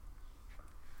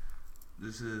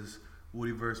This is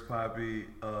Woody vs. Poppy,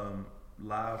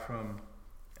 live from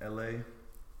LA.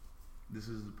 This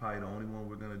is probably the only one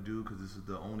we're gonna do because this is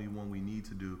the only one we need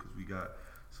to do because we got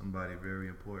somebody very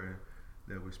important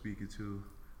that we're speaking to.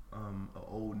 An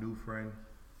old new friend.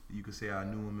 You could say I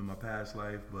knew him in my past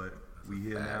life, but we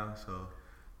here now, so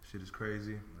shit is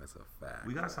crazy. That's a fact.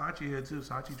 We got Sachi here too.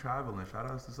 Sachi traveling. Shout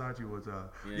out to Sachi. What's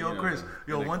up? Yeah, yo, you know, Chris.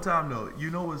 Yo, one time though, you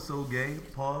know what's so gay?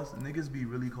 Pause. Niggas be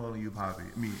really calling you Poppy.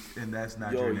 And that's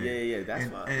not your name. Yeah. That's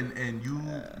and, fine. and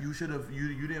you should have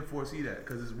you didn't foresee that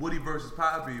because it's Woody versus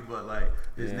Poppy, but like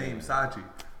his name's Sachi.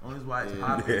 Only reason why it's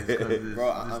Poppy is because this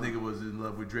nigga was in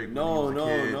love with Drake. No, when he was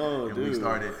a kid, and dude. we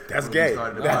started. That's when gay. We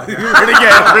started the That's podcast. pretty gay.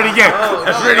 That's pretty gay.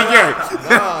 That's pretty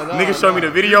gay. Niggas showed me the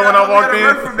video when I walked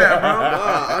in. From that, bro.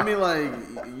 I mean, like,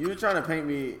 you're trying to paint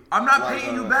me. I'm not like,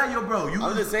 painting you bad, yo, bro.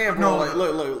 I'm just saying, bro. Like,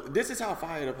 look. This is how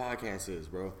fire the podcast is,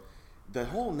 bro. The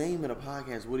whole name of the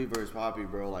podcast, Woody vs. Poppy,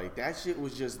 bro. Like, that shit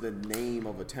was just the name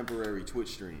of a temporary Twitch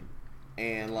stream,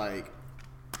 and like,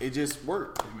 it just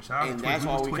worked. And that's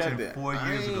why we kept it. 4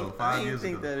 years ago, 5 years ago. I didn't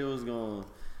think that it was going.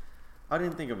 I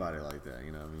didn't think about it like that.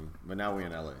 You know what I mean? But now we're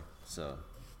in LA, so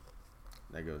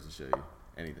that goes to show you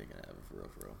anything can happen for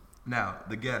real. Now,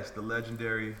 the guest, the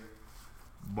legendary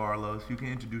Barlos. You can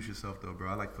introduce yourself though, bro.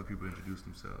 I like for people to introduce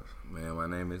themselves. Man, my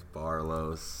name is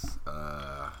Barlos.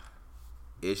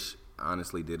 Ish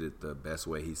honestly did it the best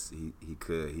way he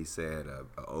could. He said an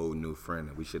old new friend,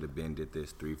 and we should have been did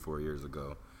this 3-4 years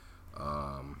ago.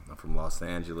 I'm from Los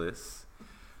Angeles.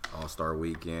 All-Star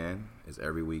Weekend is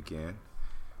every weekend.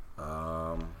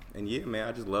 And yeah, man,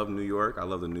 I just love New York. I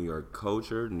love the New York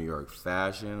culture, New York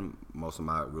fashion. Most of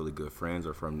my really good friends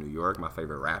are from New York. My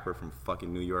favorite rapper from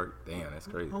fucking New York. Damn, that's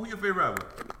crazy. Who's your favorite rapper?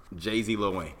 Jay-Z,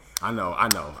 Lil Wayne. I know.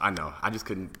 I just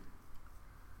couldn't.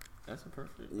 That's a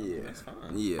perfect. Yeah, That's fine.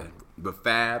 yeah. But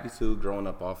Fab too. Growing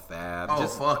up off Fab. Oh,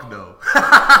 just, fuck no.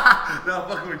 No, I'm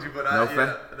fucking with you, but no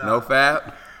Fab. No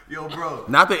Fab. Yo, bro.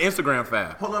 Not the Instagram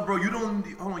Fab. Hold up, bro. You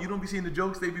don't be seeing the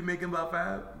jokes they be making about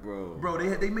Fab, Bro,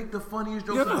 they make the funniest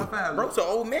jokes about Fab. Bro's an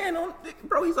old man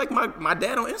bro. He's like my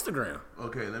dad on Instagram.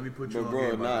 Okay, let me put you But on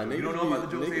bro, game. nah, You don't know about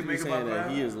the jokes they niggas be make saying about that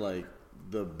Fab? he is like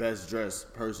the best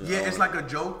dressed person. Yeah, it's like a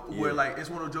joke where Yeah. like it's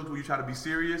one of those jokes where you try to be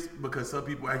serious because some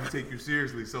people actually take you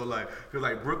seriously. So like, cause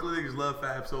like Brooklyn niggas love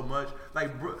Fab so much.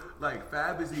 Like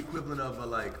Fab is the equivalent of a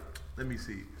like. Let me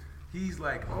see. He's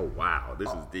like. Oh wow, this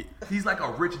is deep. He's like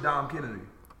a rich Dom Kennedy.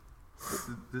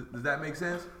 Does that make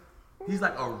sense? He's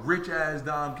like a rich ass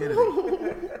Dom Kennedy. So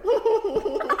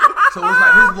it's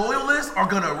like his loyalists are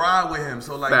gonna ride with him.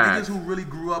 So like Facts. niggas who really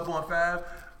grew up on Fab,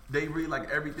 they really like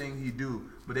everything he do.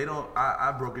 But they don't.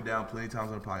 I broke it down plenty of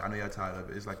times on the podcast. I know y'all tired of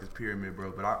it. It's like this pyramid,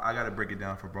 bro. But I gotta break it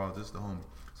down for bros. This is the homie.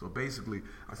 So basically,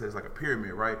 I said it's like a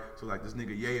pyramid, right? So like this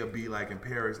nigga Ye will be like in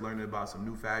Paris learning about some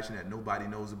new fashion that nobody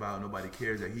knows about, nobody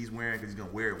cares that he's wearing because he's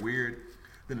gonna wear it weird.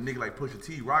 Then the nigga like Pusha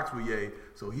T rocks with Ye,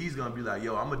 so he's gonna be like,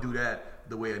 yo, I'm gonna do that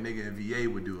the way a nigga in VA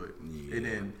would do it. Yeah. And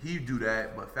then he do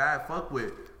that, but Fab fuck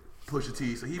with Pusha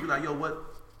T, so he be like, yo,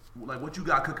 what you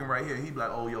got cooking right here? And he be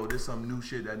like, oh, yo, this some new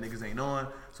shit that niggas ain't on.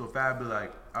 So Fab be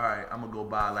like, all right, I'm gonna go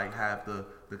buy like half the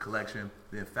collection.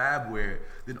 Then Fab wear it.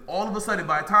 Then all of a sudden,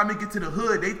 by the time they get to the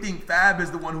hood, they think Fab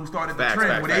is the one who started the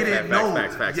trend. When they didn't know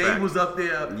Ye was up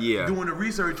there doing the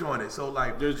research on it. So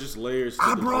like, there's just layers. To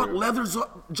I the brought story. leather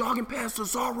jogging pants to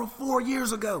Zara 4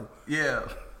 years ago. yeah.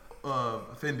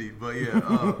 Fendi, but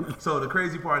yeah. So the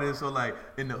crazy part is, so like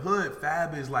in the hood,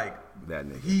 Fab is like That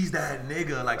nigga. He's that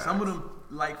nigga. Like some of them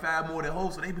like Fab more than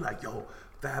Hov, so they be like, yo,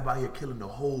 Fab out here killing the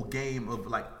whole game of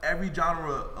like every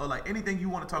genre or like anything you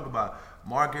want to talk about,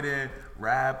 marketing,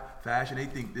 rap, fashion. They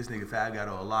think this nigga Fab got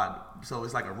a lot, so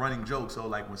it's like a running joke. So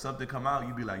like when something come out,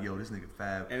 you be like, yo, this nigga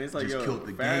Fab And it's like, just yo, killed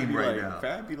the Fab game be right like, now.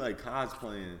 Fab be like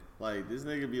cosplaying. Like this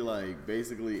nigga be like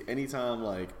basically anytime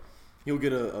like he'll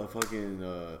get a fucking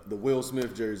the Will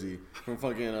Smith jersey from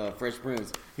fucking Fresh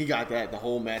Prince. He got that the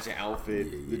whole matching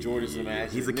outfit, the Jordans to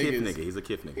match. He's a kif nigga. He's a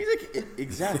kif nigga.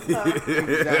 Exactly.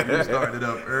 He started it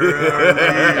up early.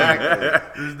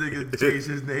 This nigga changed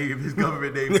his name, his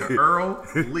government name to Earl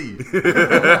Lee. This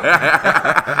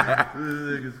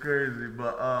nigga's crazy,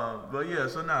 but yeah.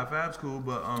 So nah, Fab's cool,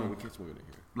 but We can't swing it in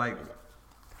here. like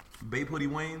Bape Hoodie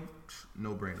Wayne,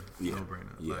 no brainer, Yeah. no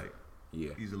brainer. Yeah. Like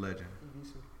Yeah. he's a legend.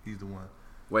 He's the one.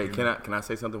 Wait, can I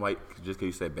say something? Like just because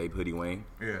you said Babe Hoodie Wayne,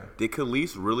 Yeah. did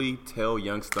Khalees really tell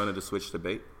Young Stunner to switch to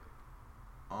Bape,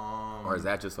 or is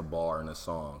that just a bar in a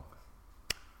song?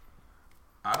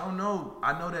 I don't know.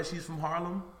 I know that she's from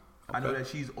Harlem. I know Okay. that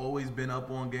she's always been up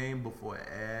on game before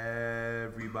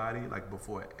everybody.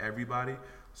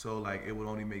 So like it would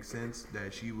only make sense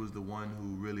that she was the one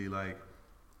who really like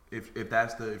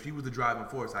if she was the driving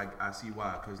force, I see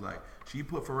why. Cause like she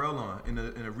put Pharrell on in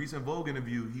a recent Vogue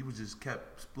interview, he was just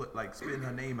kept spitting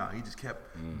her name out. He just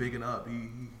kept bigging up.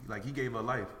 He gave her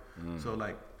life. So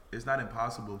like it's not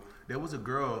impossible. There was a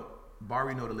girl,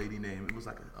 Bari know the lady name. It was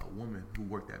like a woman who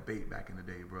worked at Bait back in the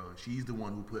day, bro. She's the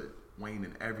one who put Wayne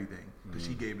in everything because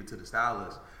she gave it to the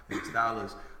stylist, and the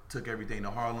stylist took everything to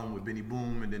Harlem with Benny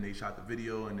Boom, and then they shot the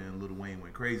video, and then Lil Wayne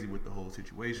went crazy with the whole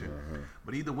situation.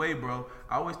 But either way, bro,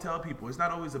 I always tell people it's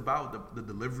not always about the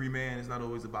delivery man. It's not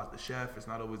always about the chef. It's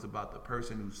not always about the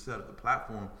person who set up the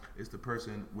platform. It's the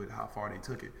person with how far they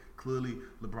took it. Clearly,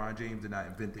 LeBron James did not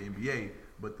invent the NBA,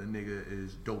 but the nigga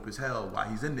is dope as hell while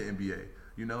he's in the NBA.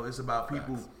 You know, it's about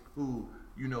people who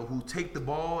take the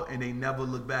ball and they never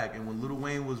look back. And when Lil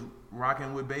Wayne was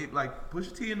rocking with Bape, like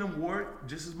Pusha T and them wore it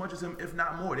just as much as him, if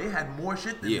not more. They had more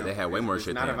shit than him. Yeah, they had way more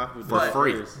shit than him for but,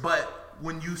 free. But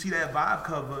when you see that Vibe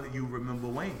cover, you remember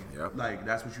Wayne. Yep. Like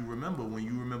that's what you remember. When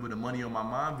you remember the Money on My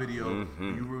Mind video,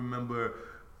 you remember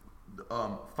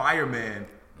Fireman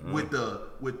with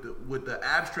the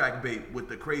abstract Bape with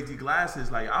the crazy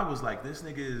glasses. Like I was like, this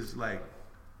nigga is like,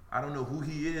 I don't know who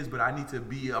he is, but I need to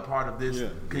be a part of this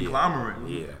conglomerate.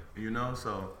 Yeah. You know,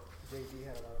 so. Jay-Z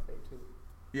had a lot of faith too.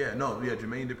 Yeah,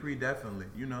 Jermaine Dupri definitely,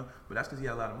 you know, but that's because he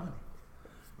had a lot of money.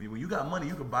 When you got money,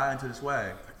 you can buy into the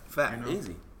swag. Fact, you know?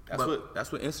 easy. That's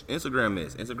what Instagram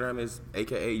is. Instagram is,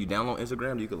 AKA, you download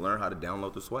Instagram, you can learn how to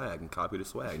download the swag and copy the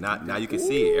swag. Now you can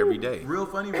see it every day. Real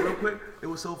funny, real quick. It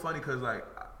was so funny because like,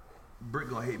 Brick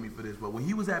gonna hate me for this, but when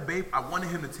he was at Bape, I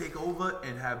wanted him to take over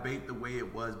and have Bape the way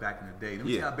it was back in the day. Let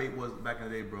me tell you how Bape was back in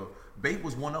the day, bro. Bape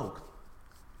was One Oak.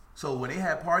 So when they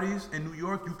had parties in New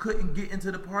York, you couldn't get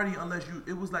into the party unless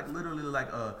it was like literally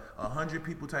like a 100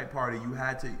 people type party. You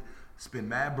had to spend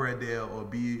mad bread there or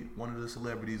be one of the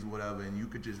celebrities or whatever, and you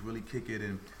could just really kick it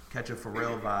and catch a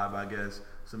Pharrell vibe, I guess,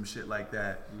 some shit like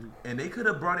that. And they could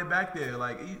have brought it back there.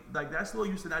 Like that store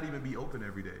used to not even be open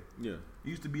every day. Yeah. It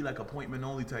used to be like appointment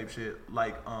only type shit,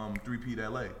 like 3P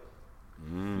LA.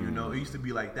 You know, it used to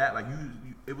be like that. Like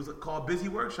it was called Busy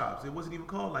Workshops. It wasn't even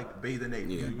called like Bathe and Ape.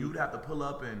 Yeah. You'd have to pull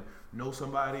up and know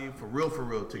somebody for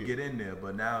real to get in there.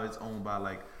 But now it's owned by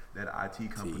like that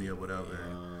IT company or whatever.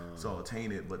 And so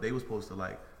obtain it. But they were supposed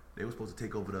to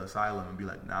take over the asylum and be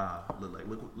like, nah,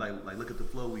 look at the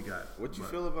flow we got. What you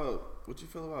feel about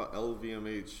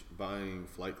LVMH buying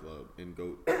Flight Club and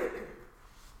GOAT?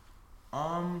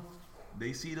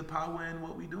 They see the power in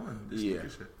what we doing. This Yeah.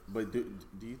 shit. But do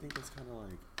you think it's kind of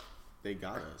like they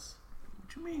got us?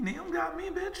 What you mean? They don't got me,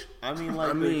 bitch. I mean,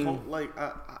 like,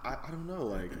 I don't know,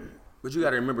 like. But you got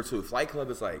to remember too, Flight Club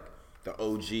is like the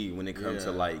OG when it comes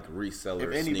to like reseller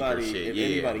If anybody- sneaker shit.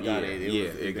 if anybody got it,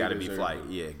 it got to they be deserve Flight. it.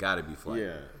 Yeah, it got to be Flight.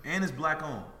 Yeah. And it's black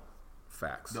owned.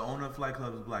 Facts. The owner of Flight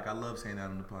Club is black. I love saying that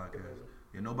on the podcast.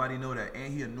 Yeah, nobody know that.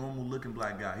 And he a normal looking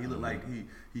black guy. He look like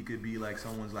he could be like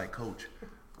someone's like coach.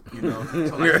 You know?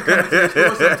 So like you come into the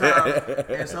store sometimes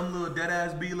and some little dead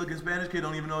ass B looking Spanish kid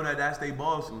don't even know that that's their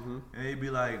boss. And they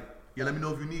be like, yeah, let me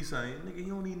know if you need something. Nigga, he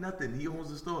don't need nothing. He owns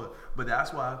the store. But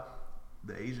that's why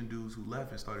the Asian dudes who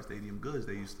left and started Stadium Goods,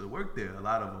 they used to work there. A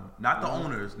lot of them. Not the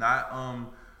owners, not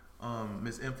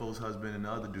Miss Info's husband and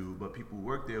the other dude, but people who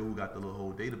worked there who got the little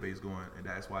whole database going, and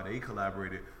that's why they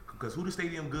collaborated. Because who the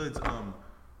Stadium Goods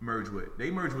merged with? They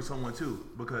merged with someone too.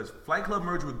 Because Flight Club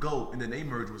merged with GOAT, and then they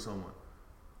merged with someone.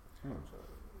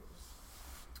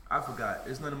 I forgot.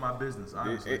 It's none of my business,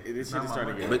 honestly. This It's shit not is my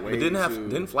starting to money. get But way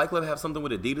didn't Flight Club have something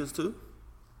with Adidas too?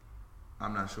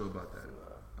 I'm not sure about that.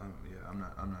 I'm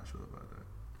not sure about that.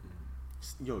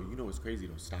 Yo, you know what's crazy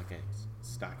though?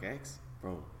 StockX,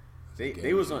 bro.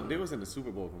 They was in the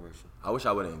Super Bowl commercial. I wish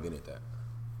I would have invented that.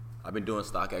 I've been doing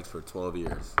StockX for 12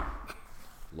 years.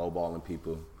 Lowballing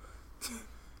people.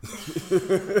 I've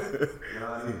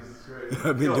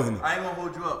been doing it. I ain't gonna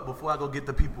hold you up. Before I go get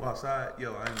the people outside, I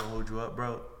ain't gonna hold you up,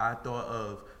 bro. I thought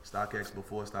of StockX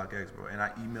before StockX, bro. And I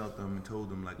emailed them and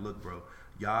told them, like, look, bro,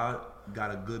 y'all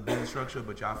got a good business structure,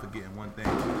 but y'all forgetting one thing.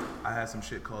 I had some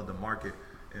shit called the market.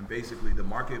 And basically, the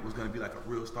market was gonna be like a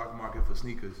real stock market for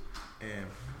sneakers. And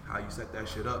how you set that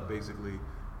shit up, basically,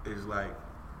 is like,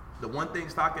 the one thing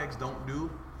StockX don't do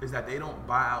is that they don't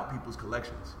buy out people's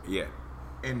collections. Yeah.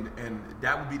 And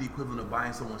that would be the equivalent of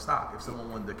buying someone's stock if someone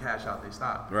wanted to cash out their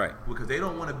stock. Right. Because they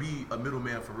don't want to be a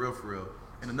middleman for real.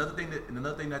 And another thing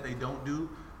that they don't do,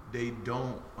 they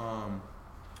don't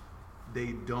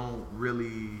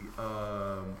really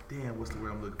damn, what's the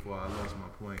word I'm looking for? I lost my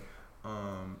point.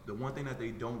 The one thing that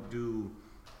they don't do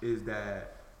is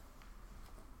that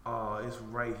it's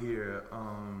right here.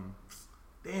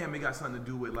 Damn, it got something to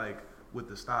do with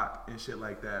the stock and shit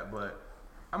like that, but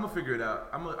I'm gonna figure it out.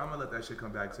 I'm gonna let that shit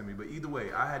come back to me. But either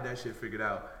way, I had that shit figured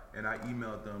out, and I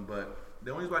emailed them. But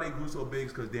the only reason why they grew so big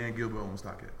is because Dan Gilbert owns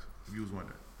StockX. If you was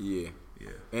wondering. Yeah. Yeah.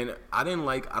 And I don't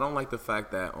like the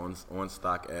fact that on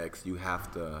StockX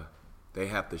they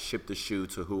have to ship the shoe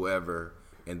to whoever,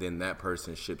 and then that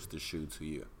person ships the shoe to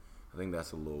you. I think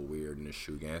that's a little weird in the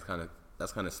shoe game.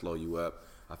 That's kind of slow you up.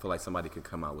 I feel like somebody could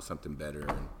come out with something better.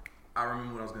 And I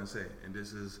remember what I was gonna say, and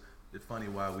this is it's funny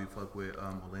why we fuck with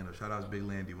Orlando. Shout out to Big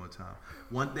Landy one time.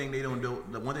 One thing they don't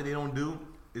do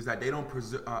is that they don't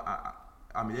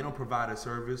they don't provide a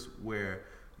service where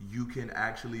you can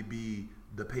actually be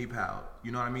the PayPal.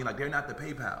 You know what I mean? Like they're not the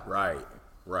PayPal. Right.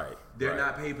 They're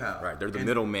not PayPal. Right. They're the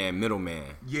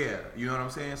middleman. Yeah, you know what I'm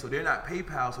saying? So they're not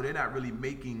PayPal, so they're not really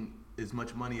making as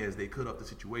much money as they could off the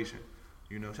situation.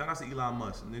 You know, shout out to Elon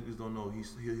Musk. Niggas don't know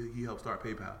he helped start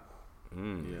PayPal.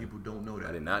 Yeah. People don't know that.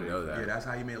 I did not know that. Yeah, that's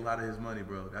how he made a lot of his money,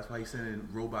 bro. That's why he's sending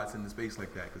robots into space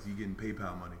like that, because he's getting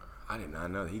PayPal money. I did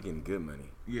not know that. He getting good money.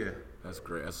 Yeah. That's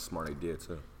great. That's a smart idea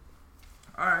too.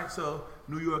 All right, so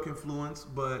New York influence,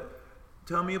 but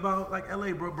tell me about like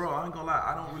LA, bro. I ain't gonna lie,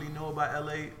 I don't really know about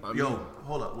LA.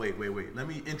 Hold up, wait. Let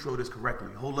me intro this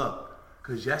correctly. Hold up,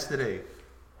 cause yesterday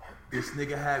this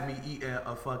nigga had me eating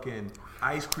a fucking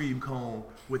ice cream cone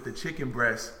with the chicken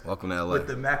breast. Welcome to LA. With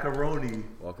the macaroni.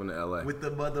 Welcome to LA. With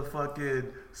the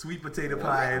motherfucking sweet potato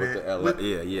pie in it.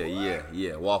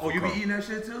 Yeah. Waffle Oh, you be cone. eating that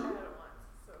shit too?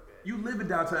 You live in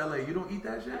downtown LA. You don't eat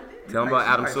that shit? Tell 'em about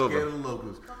Adam Silver. Scared of the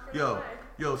locals.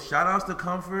 Yo, shout outs to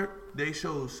Comfort. They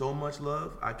show so much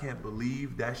love. I can't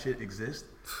believe that shit exists.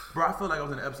 Bro, I feel like I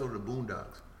was in an episode of the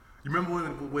Boondocks. You remember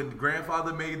when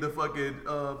grandfather made the fucking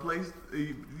place?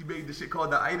 He made the shit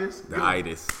called the Itis? The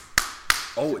Itis.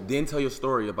 Oh, didn't tell your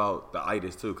story about the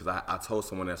Itis too, because I told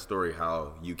someone that story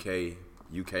how UK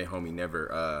homie never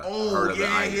heard of the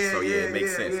Itis. So it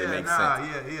makes sense. It makes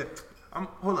sense.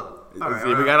 Hold up. All right,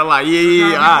 we got a lot.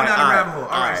 Yeah.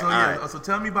 All right. So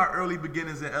tell me about early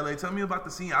beginnings in LA. Tell me about the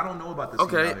scene. I don't know about the scene.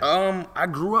 Okay. I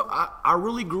grew up. I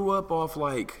really grew up off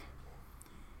like.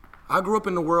 I grew up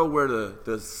in the world where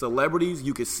the celebrities,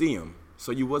 you could see them,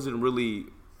 so you wasn't really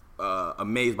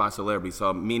amazed by celebrities.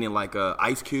 So meaning like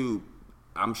Ice Cube.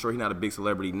 I'm sure he's not a big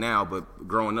celebrity now, but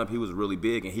growing up he was really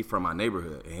big, and he from my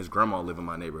neighborhood, and his grandma lived in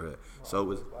my neighborhood. So it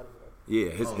was. Yeah,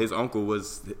 his uncle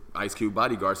was Ice Cube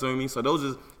bodyguard. So I mean, so those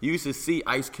is you used to see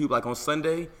Ice Cube like on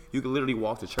Sunday. You could literally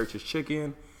walk to Church's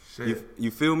Chicken.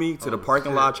 You feel me? To the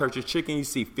parking lot of Church's Chicken. You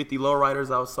see 50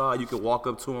 lowriders outside. You could walk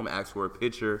up to them, ask for a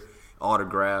picture,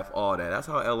 autograph, all that. That's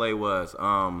how LA was.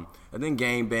 And then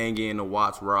gang banging, the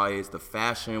Watts riots, the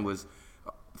fashion was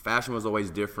always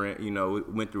different. You know, it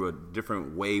went through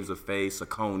different waves of phase,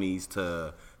 Saucony's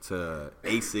to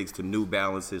Asics to New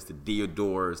Balances to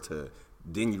Diodors to.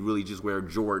 Then you really just wear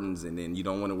Jordans, and then you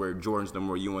don't want to wear Jordans no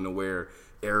more. You want to wear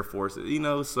Air Forces, you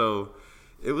know. So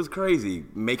it was crazy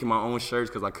making my own shirts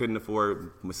because I couldn't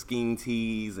afford Moschino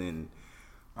tees and.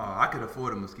 I could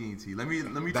afford a Moschino tee. Let me.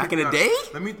 Back in the day.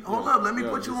 Let me hold up. Let me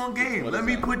put you on game. Let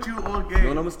me put you on game.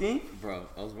 You don't know Moschino? Bro,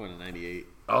 I was born in '98.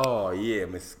 Oh yeah,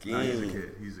 Moschino. Nah, he's a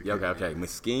kid. Yeah, okay.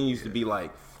 Moschino used to be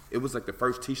like. It was like the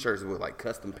first T-shirts with like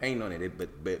custom paint on it,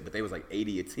 but they was like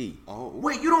 80 a tee. Oh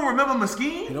wait, you don't remember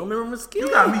Moschino? You don't remember Moschino? You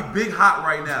got me big hot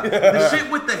right now. The shit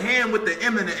with the hand with the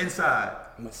M in the inside.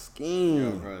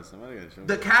 Moschino. Bro, somebody gotta show me.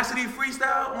 The Cassidy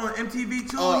freestyle on MTV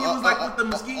too. He was like with the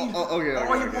Moschino. All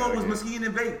he wore was Moschino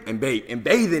and Bape. And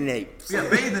bathing apes. Yeah,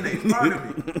 bathing apes.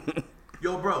 Pardon me.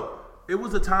 Yo, bro, it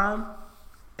was a time,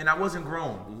 and I wasn't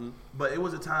grown, but it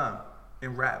was a time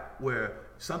in rap where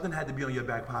something had to be on your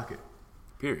back pocket.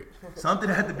 Period. Something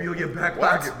had to be on your back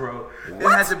pocket, bro. It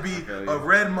had to be a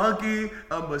red monkey,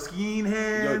 a Moschino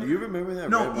hand. Yo, do you remember that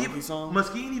Red Monkey song?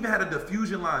 Moschino even had a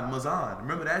diffusion line, Mazan.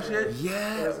 Remember that shit?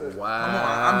 Yeah. Wow. Come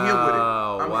on, I'm here with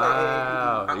it.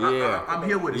 Wow. I'm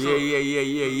here with it.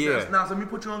 Yeah. Now, so let me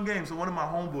put you on game. So one of my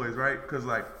homeboys, right? Because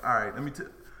like, all right, let me,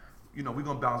 we're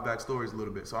gonna bounce back stories a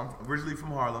little bit. So I'm originally from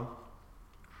Harlem.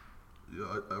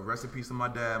 Rest in peace to my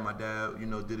dad. My dad,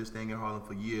 did his thing in Harlem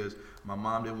for years. My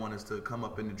mom didn't want us to come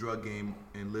up in the drug game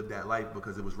and live that life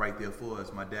because it was right there for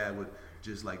us. My dad would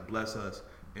just like bless us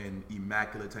in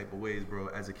immaculate type of ways, bro.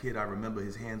 As a kid, I remember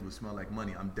his hands would smell like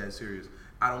money. I'm dead serious.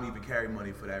 I don't even carry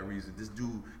money for that reason. This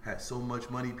dude had so much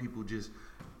money, people just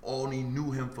only knew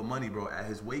him for money, bro. At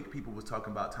his wake, people was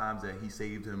talking about times that he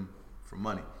saved him for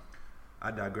money.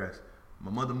 I digress.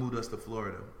 My mother moved us to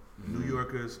Florida. New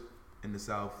Yorkers in the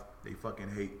South, they fucking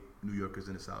hate New Yorkers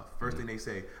in the South. First thing they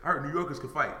say, I heard New Yorkers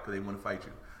could fight because they want to fight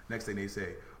you. Next thing they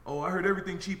say, oh, I heard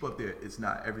everything cheap up there. It's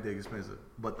not. Everything expensive.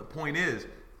 But the point is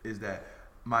that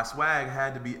my swag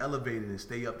had to be elevated and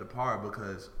stay up to par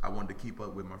because I wanted to keep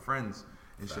up with my friends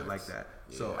and shit like that.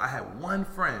 Yeah. So I had one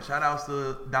friend, shout outs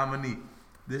to Dominique.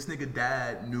 this nigga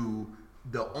dad knew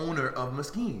the owner of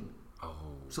Mesquite. Oh.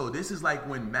 So this is like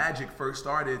when Magic first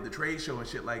started the trade show and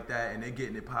shit like that, and they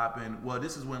getting it popping. Well,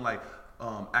 this is when like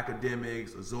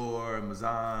Academics, Azor,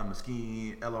 Mazan,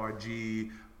 Mesquite, LRG,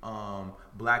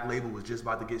 Black Label was just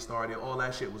about to get started. All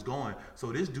that shit was going.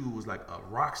 So this dude was like a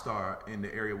rock star in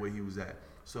the area where he was at.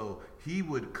 So he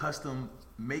would custom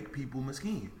make people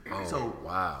Mesquite. Oh, So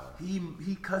wow.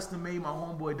 he custom made my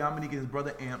homeboy Dominique and his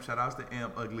brother Amp. Shout outs to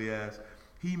Amp, ugly ass.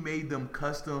 He made them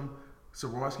custom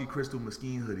Swarovski Crystal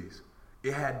Mesquite hoodies.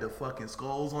 It had the fucking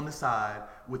skulls on the side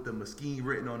with the Mesquite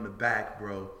written on the back,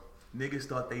 bro. Niggas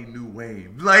thought they knew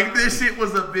Wayne. Like, this shit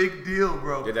was a big deal,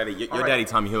 bro. Your daddy, All right, daddy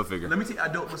Tommy Hilfiger. Let me tell you how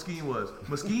dope Mesquite was.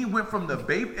 Mesquite went from the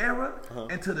Bape era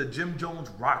into the Jim Jones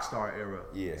Rockstar era.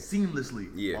 Yeah. Seamlessly.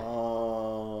 Yeah.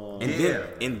 Oh. And Yeah.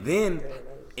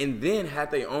 and then had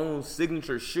their own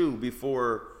signature shoe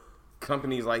before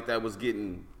companies like that was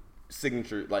getting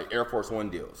signature like Air Force One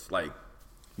deals. Like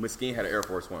Mesquite had an Air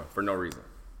Force One for no reason.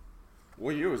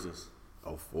 What year was this?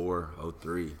 04,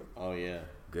 03. Oh yeah.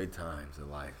 Good times in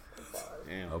life.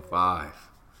 Damn. 05.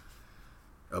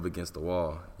 Up Against the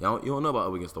Wall. You don't know about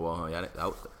Up Against the Wall,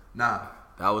 huh? Nah.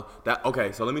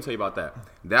 Okay, so let me tell you about that.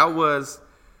 That was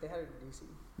They had it in DC.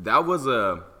 That was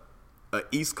a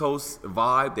East Coast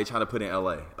vibe they tried to put in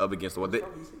LA. Up Against the Wall.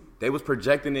 They was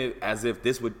projecting it as if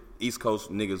this would East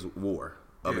Coast niggas wore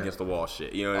Up Yeah. Against the Wall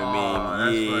shit. You know what I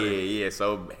That's mean? funny. Yeah.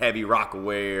 So heavy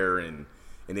Rockaware and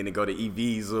then they go to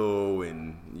Eviso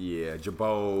and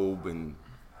Jabob and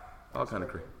all kind of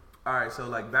crazy. All right, so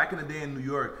like back in the day in New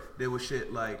York, there was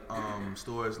shit like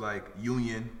stores like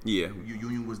Union. Yeah.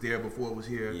 Union was there before it was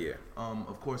here. Yeah.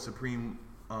 Of course, Supreme.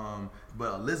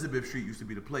 But Elizabeth Street used to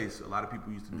be the place. A lot of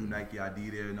people used to do Nike ID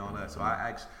there and all that. So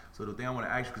So the thing I want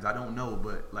to ask you, because I don't know,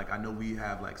 but like I know we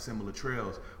have like similar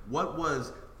trails. What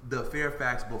was the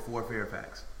Fairfax before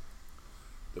Fairfax?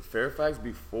 The Fairfax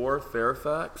before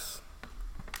Fairfax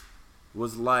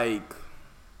was like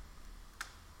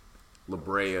La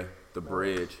Brea, the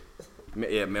bridge.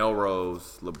 Yeah,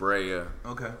 Melrose, La Brea.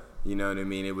 Okay. You know what I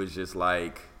mean? It was just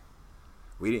like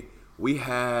we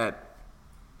had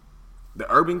the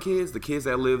urban kids, the kids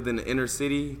that lived in the inner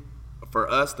city. For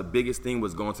us, the biggest thing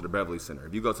was going to the Beverly Center.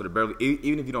 If you go to the Beverly,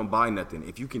 even if you don't buy nothing,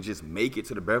 if you can just make it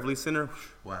to the Beverly Center,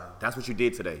 Wow. that's what you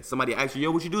did today. Somebody asked you,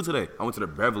 yo, what you do today? I went to the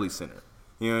Beverly Center.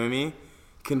 You know what I mean?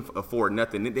 Couldn't afford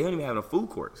nothing. They don't even have a food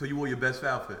court. So you wore your best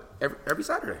outfit. Every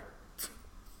Saturday.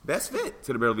 Best fit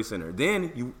to the Beverly Center.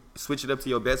 Then you switch it up to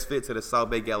your best fit to the South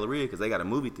Bay Galleria because they got a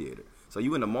movie theater. So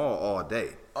you in the mall all day.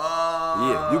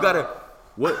 Yeah, you gotta.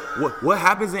 What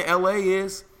happens in LA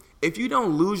is if you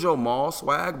don't lose your mall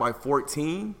swag by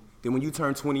 14, then when you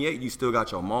turn 28, you still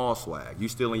got your mall swag. You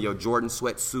still in your Jordan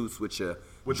sweatsuits with your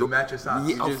the matching socks.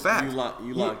 Yeah, You oh, fact.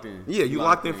 you locked in. Yeah, you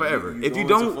locked in forever. You If you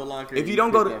go into don't, Foot Locker, if you you don't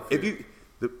go pick to, that if fit.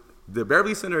 you, the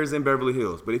Beverly Center is in Beverly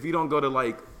Hills, but if you don't go to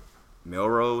like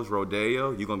Melrose, Rodeo,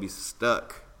 you're gonna be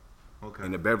stuck Okay.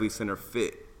 in the Beverly Center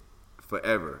fit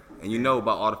forever. And you know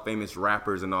about all the famous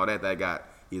rappers and all that got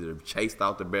either chased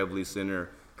out the Beverly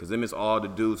Center, cause them is all the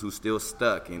dudes who still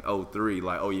stuck in 03.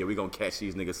 Like, oh yeah, we gonna catch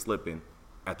these niggas slipping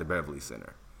at the Beverly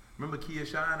Center. Remember Kia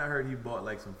Shine? I heard he bought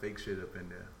like some fake shit up in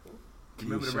there. Kia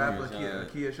Remember the Shine. rapper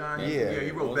Kia Shine? Yeah.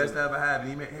 He wrote Best I Ever Had.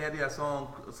 And he had that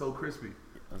song So Crispy.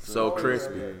 So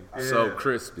crispy, so Yeah.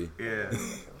 crispy, Yeah.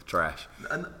 trash.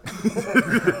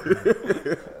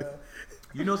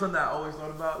 You know something I always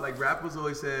thought about? Like rappers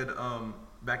always said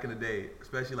back in the day,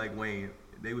 especially like Wayne,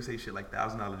 they would say shit like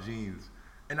 $1,000 jeans.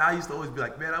 And I used to always be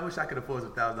like, man, I wish I could afford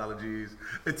some $1,000 jeans.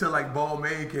 Until like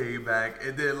Balmain came back,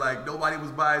 and then like nobody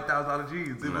was buying $1,000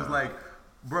 jeans. It was like,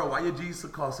 bro, why your jeans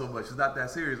cost so much? It's not that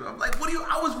serious. I'm like, what do you?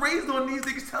 I was raised on these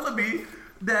niggas telling me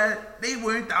that they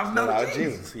wearing $1,000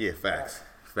 jeans. Yeah, facts.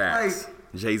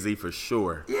 Jay-Z for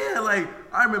sure. Yeah, like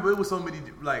I remember it was so many.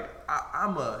 Like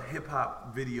I'm a hip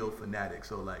hop video fanatic,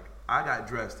 so like I got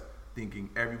dressed thinking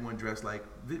everyone dressed like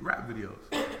rap videos.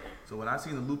 So when I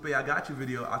seen the Lupe I Got You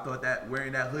video, I thought that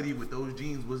wearing that hoodie with those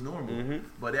jeans was normal.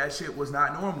 But that shit was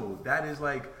not normal. That is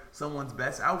like someone's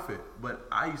best outfit. But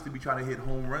I used to be trying to hit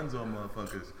home runs on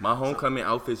motherfuckers. My homecoming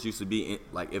outfits used to be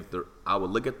like I would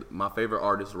look at my favorite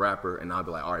artist rapper and I'd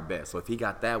be like, all right, bet. So if he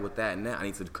got that with that and that, I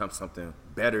need to come something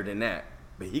better than that.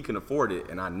 But he can afford it,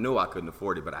 and I knew I couldn't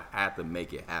afford it, but I had to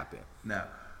make it happen. Now,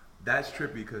 that's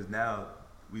trippy because now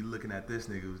we looking at this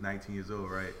nigga who's 19 years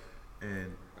old, right?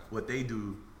 And what they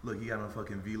do, look, he got on a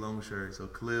fucking V-Long shirt, so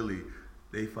clearly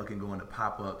they fucking going to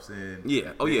pop-ups and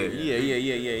Yeah. Oh yeah. Yeah.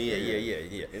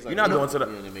 It's You're like not no going to the.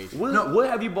 animation. What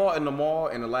have you bought in the mall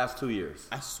in the last 2 years?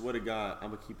 I swear to God,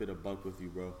 I'm gonna keep it a buck with you,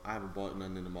 bro. I haven't bought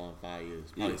nothing in the mall in 5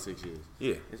 years, probably 6 years.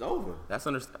 Yeah. It's over. That's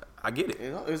I get it.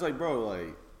 It's like, bro,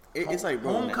 like it's like,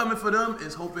 bro. Homecoming for them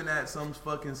is hoping that some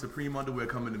fucking Supreme underwear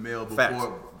come in the mail Facts.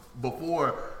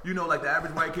 before you know, like the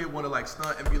average white kid want to like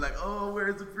stunt and be like, oh,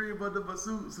 where's Supreme under my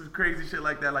suit? Some crazy shit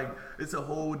like that. Like it's a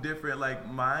whole different like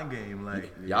mind game.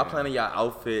 Like Y'all planning y'all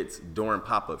outfits during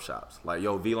pop-up shops. Like,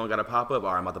 yo, V-Long got a pop-up.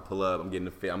 All right, I'm about to pull up. I'm getting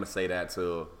the fit. I'm going to say that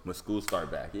till when school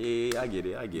start back. Yeah, I get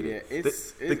it.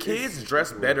 Yeah, The kids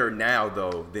dress better now,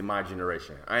 though, than my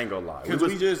generation. I ain't going to lie.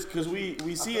 Because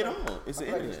we see it all. It's the I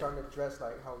feel like they're internet. starting to dress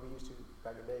like how we used to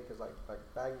back in the day, because like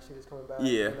baggy shit is coming back.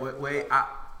 Yeah. You know, wait,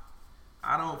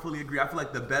 I don't fully agree. I feel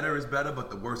like the better is better, but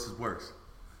the worse is worse.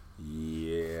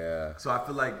 Yeah. So I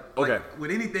feel like Okay.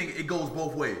 with anything, it goes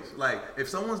both ways. Like if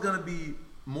someone's gonna be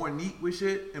more neat with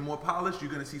shit and more polished,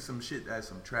 you're gonna see some shit that's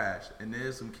some trash. And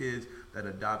there's some kids that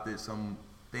adopted some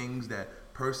things that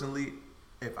personally,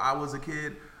 if I was a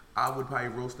kid, I would probably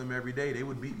roast them every day. They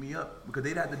would beat me up because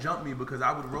they'd have to jump me because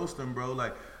I would roast them, bro.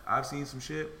 Like I've seen some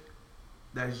shit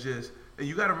that's just, and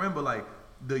you gotta remember, like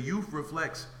the youth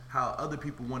reflects how other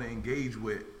people want to engage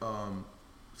with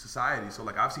society. So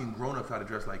like I've seen grown-ups try to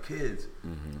dress like kids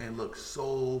and look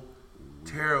so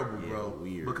terrible, bro.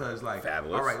 Weird. Because like,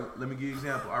 Fabulous. all right, let me give you an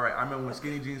example. All right, I remember when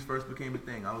skinny jeans first became a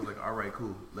thing. I was like, all right,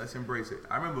 cool, let's embrace it.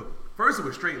 I remember first it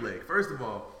was straight leg. First of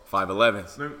all,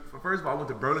 5'11s. First of all, I went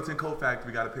to Burlington Coat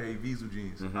Factory, got a pair of Vizu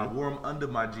jeans. I wore them under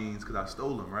my jeans because I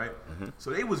stole them, right? So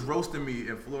they was roasting me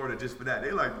in Florida just for that.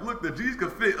 They like, look, the jeans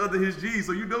could fit under his jeans,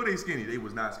 so you know they skinny. They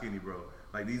was not skinny, bro.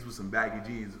 Like these were some baggy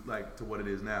jeans, like to what it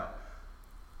is now.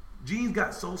 Jeans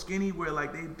got so skinny where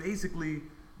like they basically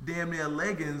damn near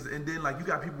leggings, and then like you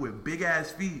got people with big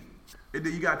ass feet, and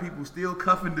then you got people still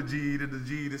cuffing the jean and the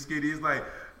jean is skinny.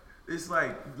 It's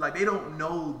like they don't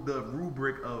know the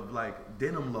rubric of like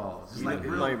denim laws. It's like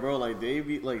real. Like, bro, like they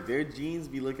be like their jeans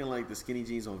be looking like the skinny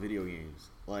jeans on video games.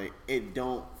 Like it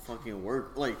don't fucking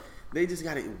work. Like they just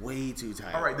got it way too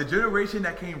tight. All right, the generation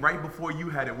that came right before you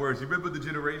had it worse. You remember the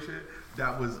generation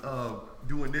that was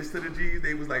doing this to the jeans?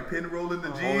 They was like pin rolling the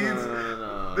jeans.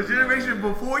 No, the generation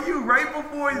before you, right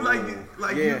before you, like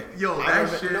Yeah. yo, I that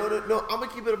remember- shit. No, I'm gonna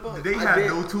keep it a buck. They I had did.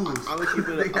 no tools. I'm gonna keep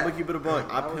it. They I'm gonna had- keep it a buck.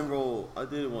 I pin roll. I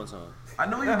did it one time. I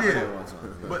know you I did did, it one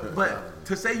time. but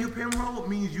to say you pin roll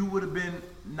means you would have been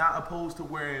not opposed to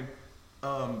wearing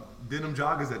denim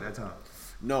joggers at that time.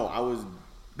 No, I was.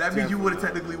 That means you would have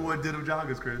Definitely. technically worn denim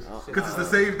joggers, Chris, Oh. because it's the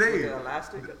same with thing. the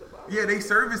elastic at the bottom. Yeah, they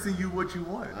servicing you what you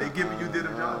want. They giving you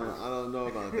denim joggers. I don't know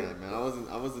about that, man.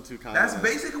 I wasn't too kind. That's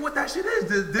basically what that shit is.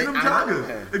 The denim I know. joggers.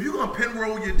 Okay. If you gonna pin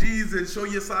roll your jeans and show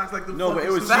your socks like the No, but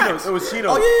it was fucking Chinos. It was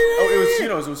Chinos. Oh, yeah. It was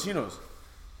Chinos. It was Chinos.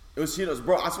 It was Chinos,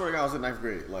 bro. I swear to God, I was in 9th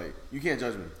grade. Like, you can't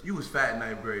judge me. You was fat in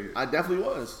 9th grade. I definitely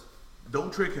was.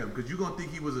 Don't trick him, because you gonna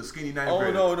think he was a skinny 9th Oh,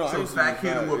 grader. no, I Some used to be fat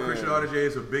kid fat, who wore yeah. Christian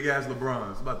Audigiers with big ass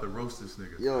LeBrons. I'm about to roast this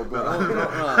nigga. Yo, bro. No,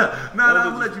 I'm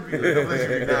gonna let you be. I'm gonna let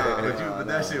you be. But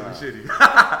that shit was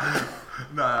shitty.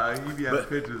 Nah, he be having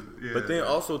pictures. Yeah. But then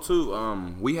also too,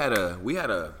 we had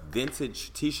a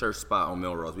vintage T-shirt spot on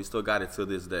Melrose. We still got it to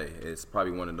this day. It's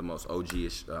probably one of the most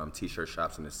OG-ish T-shirt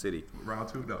shops in the city. Round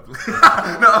 2, no. No,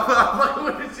 I'm fucking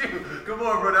with you. Come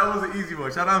on, bro. That was an easy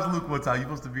one. Shout out to Luke one time. You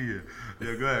supposed to be here.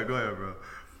 Yeah, go ahead, bro.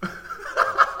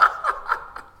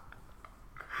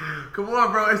 Come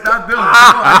on, bro. It's not them. Come on,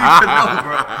 I need to know,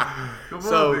 bro.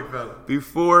 Come on, big fella.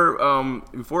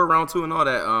 Before round 2 and all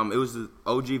that, it was the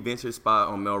OG vintage spot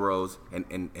on Melrose,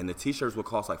 and the T-shirts would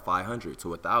cost like $500 to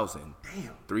 $1,000.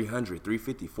 Damn. $300,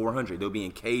 $350, $400. They'll be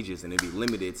in cages and it'd be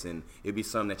limiteds, and it'd be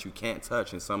some that you can't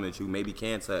touch and some that you maybe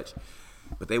can touch,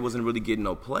 but they wasn't really getting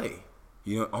no play.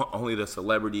 You know, only the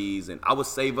celebrities, and I would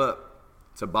save up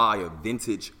to buy a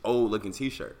vintage old looking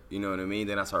T-shirt. You know what I mean?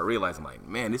 Then I started realizing, like,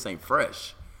 man, this ain't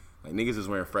fresh. Like, niggas is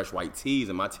wearing fresh white tees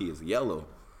and my tee is yellow.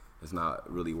 It's not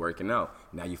really working out.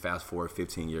 Now you fast forward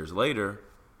 15 years later,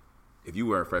 if you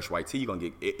wear a fresh white tee, you're gonna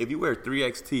get, if you wear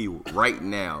 3XT right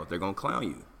now, they're gonna clown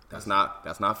you. That's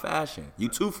not fashion. You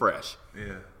too fresh.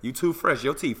 Yeah. You too fresh.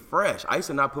 Your tee fresh. I used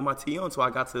to not put my tee on until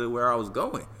I got to where I was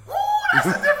going. That's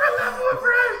a different level of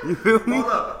fresh. You feel me?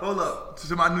 Hold up.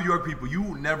 To my New York people, you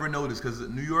will never notice, because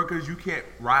New Yorkers, you can't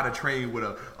ride a train with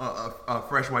a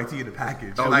fresh white tee in the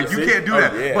package. Oh, like, you you see? can't do Oh,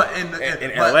 that. yeah. But In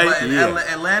but LA, in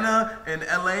yeah. Atlanta and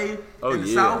LA, Oh, in the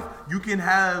yeah. South, you can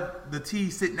have the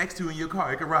tee sit next to you in your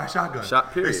car. It can ride shotgun.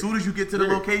 Period. As soon as you get to the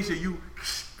Period. location, you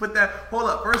put that. Hold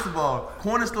up. First of all,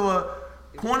 corner store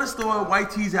Corner store white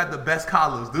tees have the best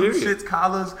collars. Them Period. shits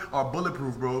collars are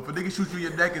bulletproof, bro. If a nigga shoot you in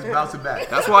your neck, it's bouncing back.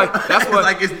 That's why. That's It's what.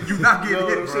 like you not getting Yo,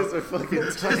 hit, them bro. shits are fucking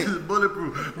This tight. is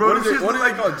bulletproof, bro. What Them is shits it look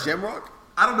like called? Gemrock?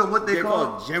 I don't know what they They're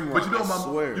call called Gemrock, but you know I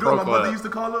swear. what my Pro mother Club. used to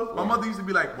call them? My mother used to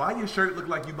be like, why your shirt look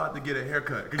like you about to get a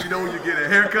haircut? Because you know when you get a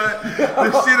haircut,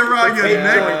 the shit around your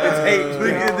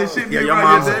neck, the shit be Yeah, your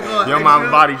around mom's your neck. your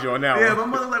mom's body joint now. Yeah, my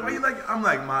mother like, why you like? I'm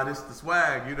like, ma, this the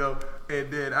swag, you know.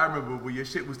 And then I remember when your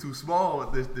shit was too small,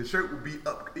 the shirt would be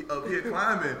up here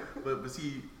climbing. But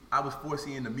see, I was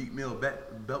foreseeing the Meek Mill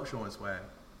belt showing swag.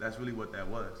 That's really what that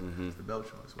was. It's the belt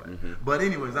showing swag. But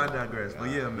anyways, I digress. But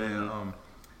yeah, man.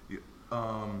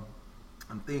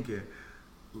 I'm thinking,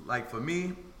 like for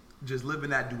me, just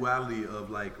living that duality of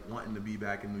like wanting to be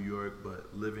back in New York,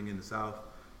 but living in the South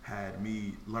had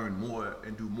me learn more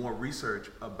and do more research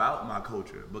about my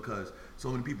culture, because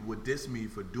so many people would diss me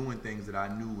for doing things that I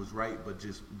knew was right, but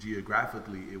just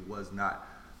geographically it was not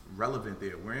relevant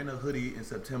there. Wearing a hoodie in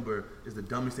September is the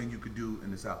dumbest thing you could do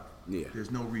in the South. Yeah.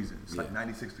 There's no reason. It's like Yeah.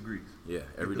 96 degrees. Yeah,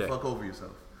 every Get the day. fuck over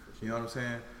yourself. You know what I'm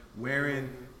saying?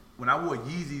 When I wore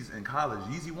Yeezys in college,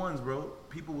 Yeezy ones, bro,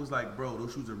 people was like, bro,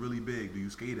 those shoes are really big. Do you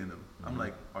skate in them? I'm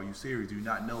like, are you serious? Do you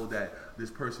not know that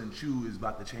this person's shoe is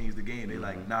about to change the game? They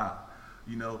like, nah.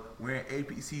 You know, wearing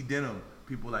APC denim,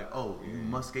 people like, oh, you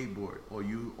must skateboard, or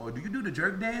do you do the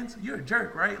jerk dance? You're a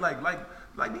jerk, right?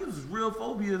 Like these was real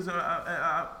phobias.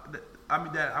 I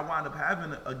mean that I wound up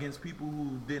having against people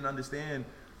who didn't understand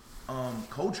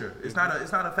culture. It's not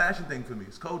a fashion thing for me.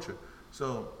 It's culture.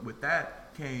 So with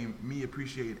that came me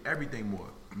appreciating everything more: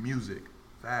 music,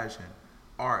 fashion,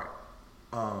 art,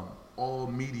 all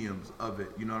mediums of it.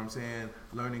 You know what I'm saying?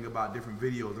 Learning about different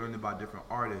videos, learning about different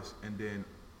artists, and then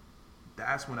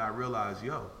that's when I realized,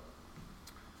 yo,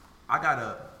 I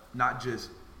gotta not just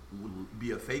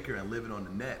be a faker and living on the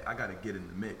net. I gotta get in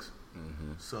the mix.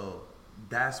 So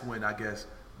that's when I guess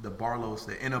the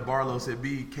inner Barlos at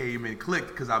B came and clicked,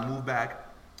 because I moved back,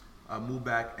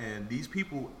 and these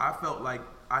people, I felt like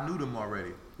I knew them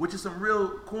already, which is some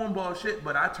real cornball shit,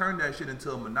 but I turned that shit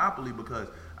into a monopoly because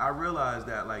I realized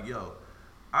that, like, yo,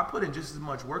 I put in just as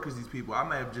much work as these people. I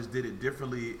might have just did it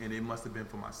differently, and it must have been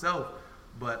for myself,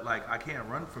 but, like, I can't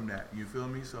run from that, you feel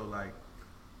me? So,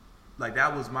 like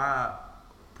that was my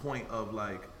point of,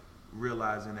 like,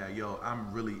 realizing that, yo,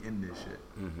 I'm really in this shit.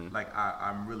 Like,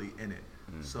 I'm really in it.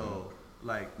 So,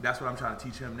 like, that's what I'm trying to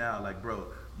teach him now. Like, bro,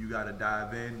 you gotta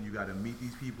dive in, you gotta meet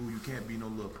these people, you can't be no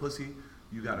little pussy.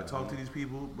 You gotta talk to these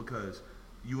people, because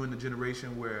you in the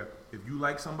generation where if you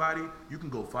like somebody, you can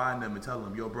go find them and tell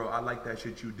them, yo, bro, I like that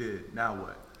shit you did. Now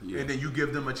what? Yeah. And then you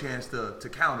give them a chance to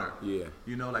counter. Yeah.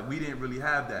 You know, like we didn't really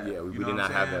have that. Yeah, we You know did what not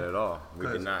I'm have saying? that at all. We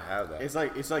 'Cause did not have that. It's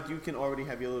like you can already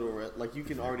have your little like you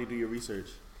can already do your research.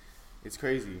 It's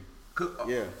crazy.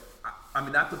 Yeah. I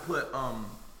mean, not to put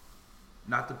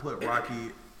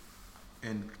Rocky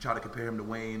and try to compare him to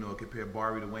Wayne or compare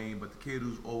Barry to Wayne, but the kid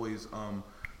who's always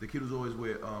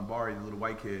with Barry, the little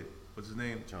white kid, what's his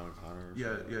name? John Connor.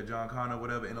 Yeah, John Connor,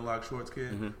 whatever, Interlock Shorts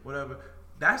kid, whatever.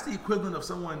 That's the equivalent of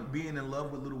someone being in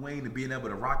love with Lil Wayne and being able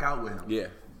to rock out with him. Yeah.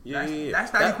 That's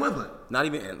that equivalent. Not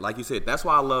even, like you said, that's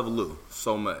why I love Lou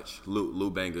so much, Lou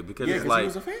Banga, because Yeah, it's 'cause like, he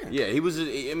was a fan. Yeah, he was.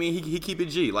 I mean, he keep it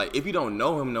G. Like, if you don't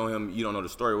know him, you don't know the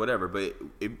story, or whatever. But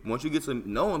once you get to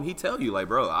know him, he tell you, like,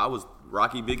 bro, I was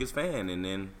Rocky biggest fan, and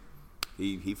then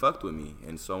he fucked with me,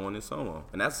 and so on and so on.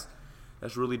 And that's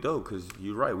really dope, because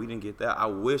you're right, we didn't get that. I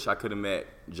wish I could have met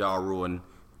Ja Rule in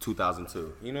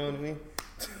 2002. You know what I mean?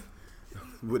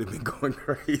 Would have been going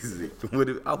crazy.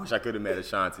 I wish I could have met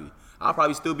Ashanti. I'll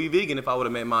probably still be vegan if I would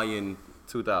have met Maya in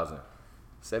 2000.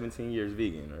 17 years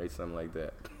vegan, right? Something like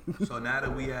that. So now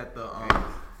that we at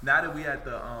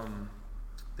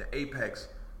the apex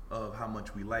of how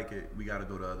much we like it, we got to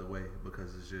go the other way,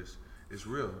 because it's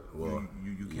real. Well,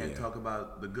 you can't talk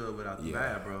about the good without the Yeah,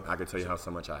 bad, bro. I can tell you how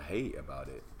so much I hate about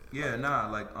it. Yeah,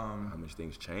 nah, like How much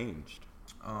things changed.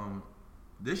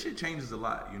 this shit changes a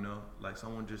lot, you know. Like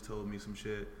someone just told me some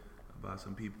shit about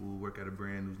some people who work at a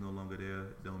brand who's no longer there.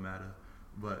 Don't matter,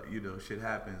 but you know, shit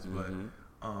happens. But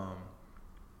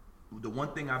the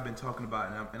one thing I've been talking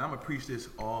about, and I'm gonna preach this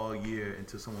all year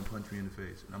until someone punch me in the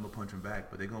face, and I'm gonna punch them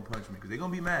back, but they're gonna punch me because they're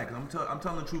gonna be mad because I'm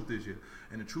telling the truth this year,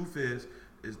 and the truth is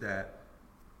that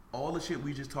all the shit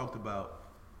we just talked about,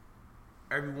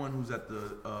 everyone who's at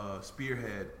the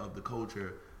spearhead of the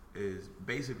culture is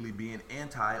basically being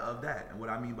anti of that. And what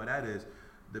I mean by that is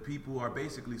the people are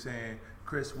basically saying,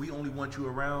 Chris, we only want you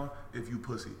around if you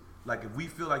pussy. Like if we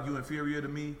feel like you inferior to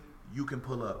me, you can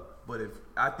pull up. But if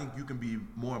I think you can be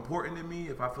more important than me,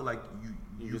 if I feel like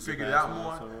you figured it out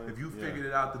more, if you figured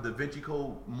it out the Da Vinci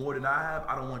Code more than I have,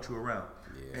 I don't want you around.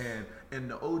 And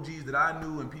the OGs that I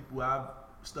knew and people I've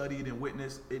studied and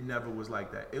witnessed, it never was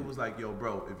like that. It was like, yo,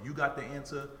 bro, if you got the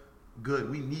answer, good.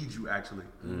 We need you actually.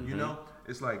 You know,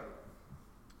 it's like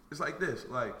this.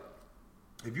 Like,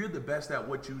 if you're the best at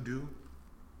what you do,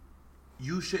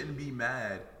 you shouldn't be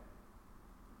mad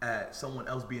at someone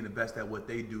else being the best at what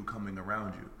they do coming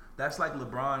around you. That's like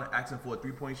LeBron asking for a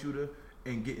 3-point shooter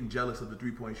and getting jealous of the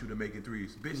 3-point shooter making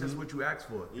threes. Bitch, that's what you asked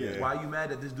for. Yeah. Why are you mad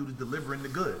that this dude is delivering the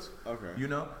goods? Okay. You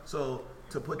know? So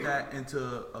to put that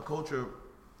into a culture,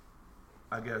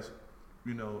 I guess,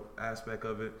 you know, aspect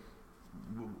of it,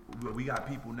 we got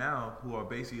people now who are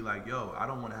basically like, yo, I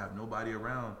don't want to have nobody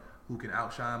around who can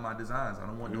outshine my designs. I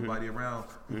don't want nobody around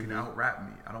who can out-rap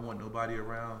me. I don't want nobody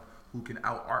around who can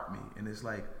out-art me. And it's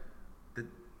like,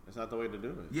 It's not the way to do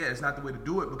it. yeah, it's not the way to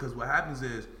do it, because what happens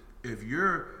is if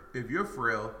you're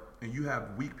frail and you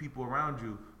have weak people around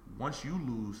you, once you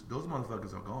lose, those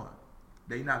motherfuckers are gone.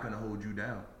 They not gonna hold you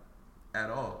down at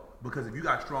all. Because if you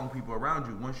got strong people around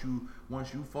you,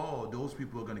 once you fall, those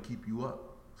people are gonna keep you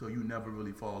up, so you never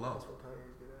really fall off. That's what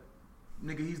Kanye's good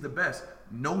at. Nigga, he's the best.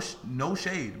 No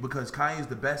shade, because Kanye's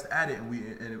the best at it,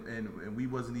 and we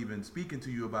wasn't even speaking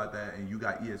to you about that, and you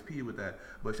got ESP with that.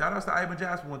 But shout outs to Ivan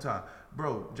Jasper one time,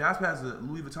 bro. Jasper has a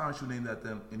Louis Vuitton shoe named after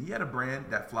him, and he had a brand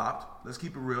that flopped. Let's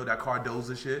keep it real. That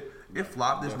Cardoza shit, it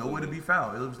flopped. There's nowhere to be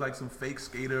found. It was like some fake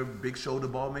skater, big shoulder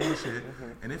ball man shit,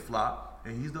 and it flopped.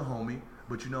 And he's the homie.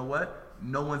 But you know what?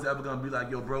 No one's ever gonna be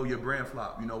like, yo, bro, your brand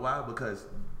flopped. You know why? Because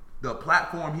the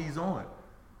platform he's on.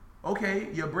 Okay,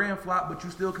 your brand flopped, but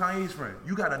you still Kanye's friend.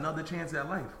 You got another chance at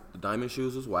life. The diamond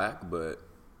shoes was whack, but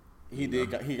He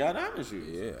got diamond shoes.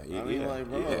 Yeah, I mean, yeah, like,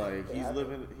 bro, yeah. like he's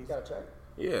living. He He's got a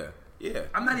check. yeah.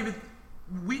 I'm not even.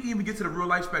 We can even get to the real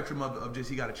life spectrum of just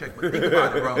he got to check. But think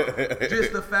about it, bro.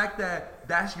 Just the fact that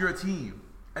that's your team.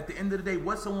 At the end of the day,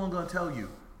 what's someone gonna tell you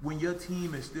when your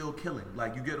team is still killing?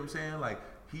 Like, you get what I'm saying? Like,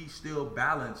 he's still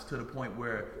balanced to the point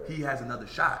where he has another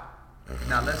shot.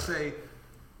 Now, let's say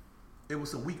it was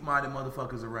some weak-minded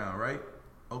motherfuckers around, right?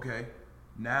 Okay.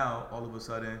 Now, all of a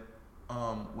sudden,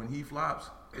 when he flops,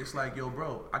 it's like, yo,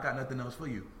 bro, I got nothing else for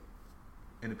you.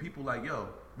 And the people like, yo,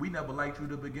 we never liked you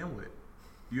to begin with.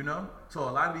 You know? So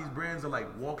a lot of these brands are like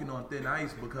walking on thin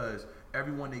ice because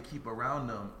everyone they keep around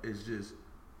them is just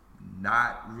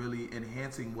not really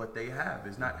enhancing what they have.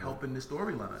 It's not helping the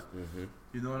storyline.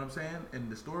 You know what I'm saying? And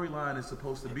the storyline is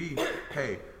supposed to be,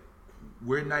 hey,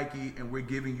 we're Nike and we're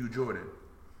giving you Jordan.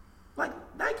 Like,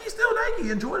 Nike's still Nike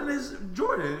and Jordan is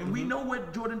Jordan. And we know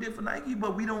what Jordan did for Nike,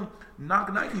 but we don't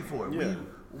knock Nike for it. Yeah.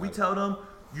 We tell them,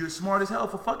 you're smart as hell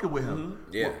for fucking with him.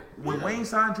 Yeah. When Wayne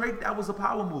signed Drake, that was a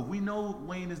power move. We know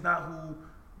Wayne is not who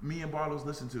me and Barlow's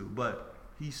listen to, but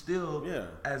he's still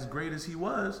as great as he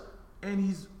was, and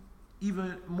he's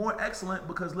even more excellent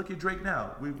because look at Drake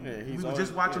now. We were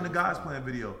just watching the God's Plan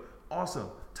video. Awesome.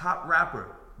 Top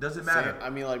rapper. Doesn't matter. I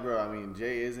mean, like, bro, I mean,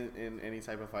 Jay isn't in any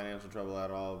type of financial trouble at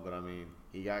all, but I mean,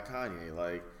 he got Kanye.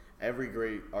 Like, every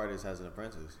great artist has an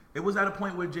apprentice. It was at a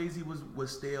point where Jay-Z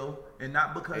was stale, and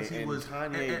not because he was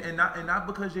Kanye, and not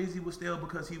because Jay-Z was stale,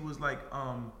 because he was like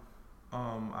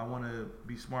I want to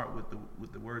be smart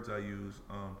with the words I use.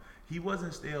 He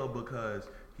wasn't stale because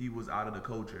he was out of the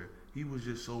culture. He was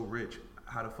just so rich.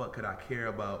 How the fuck could I care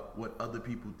about what other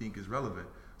people think is relevant?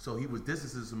 So he was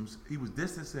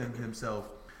distancing himself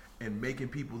and making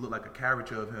people look like a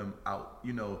caricature of him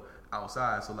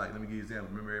outside. So like, let me give you an example.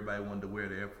 Remember, everybody wanted to wear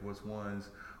the Air Force Ones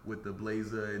with the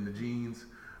blazer and the jeans.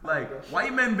 Like,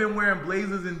 white men been wearing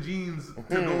blazers and jeans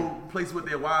to go place with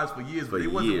their wives for years, but they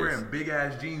wasn't wearing big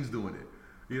ass jeans doing it.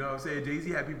 You know what I'm saying? Jay-Z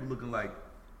had people looking like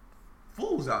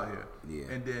fools out here.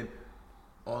 Yeah. And then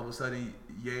all of a sudden,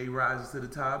 Ye rises to the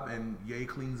top, and Ye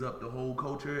cleans up the whole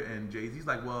culture, and Jay-Z's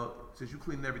like, well, since you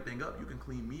cleaning everything up, you can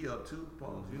clean me up too,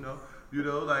 Paul. You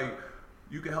know, like,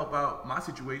 you can help out my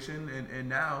situation, and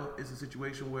now it's a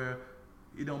situation where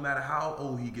it don't matter how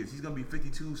old he gets. He's going to be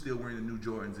 52 still wearing the new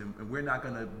Jordans, and we're not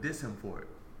going to diss him for it,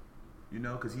 you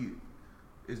know, because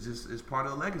it's part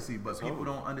of the legacy. But people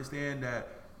don't understand that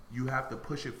you have to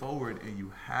push it forward, and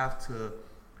you have to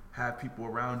have people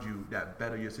around you that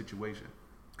better your situation.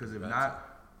 Because if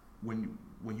not, when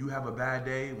you have a bad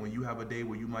day, when you have a day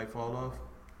where you might fall off,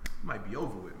 it might be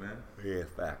over with, man. Yeah,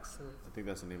 facts. I think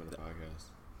that's the name of the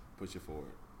podcast. Push it forward.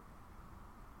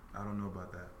 I don't know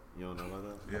about that. You don't know about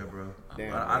that? Yeah, bro.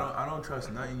 Damn, I don't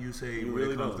trust nothing you say You when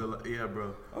really it comes don't? to yeah,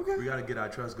 bro. Okay. We gotta get our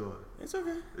trust going. It's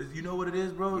okay. You know what it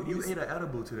is, bro? You You need to ate an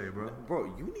edible today, bro.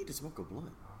 Bro, you need to smoke a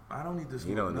blunt. I don't need to smoke.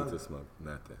 He don't need nothing. to smoke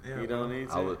nothing. Yeah, He bro. don't need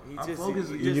I to. would- He I'm just,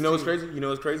 focused. he You You know what's too- crazy? You know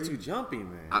what's crazy? Too jumpy,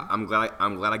 man. I'm glad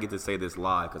I get to say this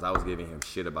live because I was giving him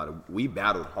shit about it. We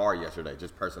battled hard yesterday,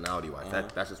 just personality wise.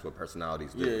 That's just what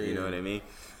personalities do. Yeah, you know yeah. what I mean?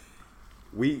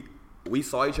 We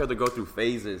saw each other go through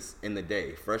phases in the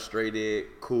day: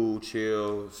 frustrated, cool,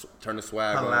 chill, turn the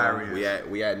swag Hilarious.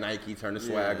 on. We had Nike, turn the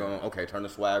swag on. Okay, turn the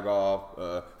swag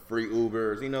off. Free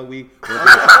Ubers. You know, we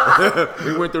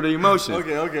went through the emotions.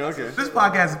 Okay. This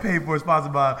podcast is paid for,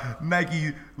 sponsored by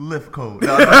Nike Lift Code.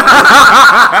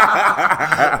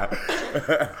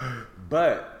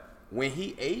 But when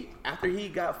he ate, after he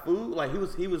got food, like he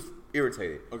was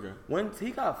irritated. Okay. When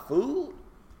he got food,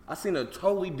 I seen a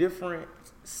totally different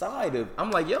side of.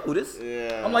 I'm like, yo, this.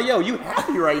 Yeah. I'm like, yo, you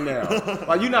happy right now?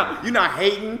 Like you're not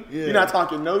hating. Yeah. You're not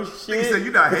talking no shit. He said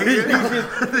you not hating.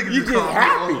 you just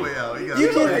happy. All the way out. You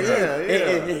You gotta-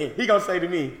 just, and he gonna say to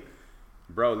me,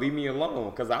 bro, leave me alone,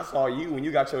 because I saw you when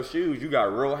you got your shoes, you got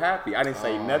real happy. I didn't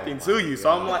say nothing to you, so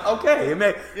I'm like, okay,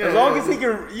 man. As long as he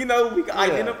can, we can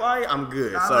identify, I'm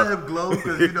good. I So let him glow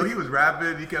because he was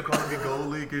rapping. He kept calling me Gold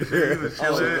Leak and shit. He was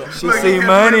chilling. She Look, he see kept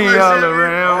money doing that all shit.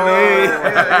 around Yeah, me.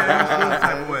 he was feeling the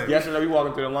type of way. yesterday we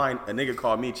walking through the line, a nigga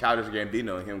called me Childish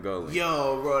Gambino and him go,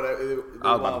 Yo, bro,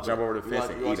 I was about to jump over the fence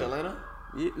and You eat watch him. Atlanta?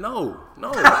 no.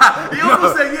 He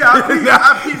almost said, yeah.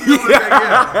 I peeped you almost said,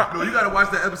 yeah. No, you got to watch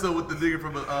that episode with the nigga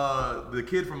from, the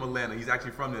kid from Atlanta. He's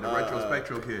actually from there, the Retro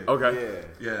Spectral kid. Okay.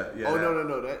 Yeah. Yeah. Oh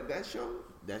no! That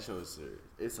show is serious.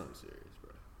 It's something serious,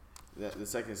 bro. The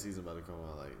second season about to come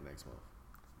out like next month.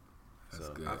 That's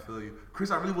So, good. I feel you.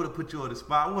 Chris, I really would have put you on the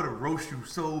spot. I would have roast you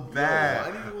so bad.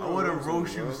 I didn't even I wanna would have roast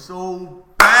roast you, you bro. so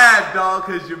bad, dog,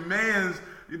 because your man's,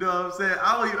 you know what I'm saying?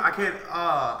 I can't,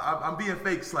 I'm being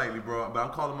fake slightly, bro, but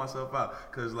I'm calling myself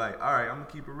out. Because, like, all right, I'm going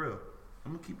to keep it real.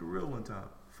 I'm going to keep it real one time.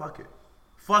 Fuck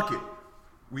it.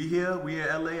 We here. We in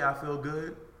LA. I feel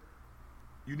good.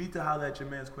 You need to holler at your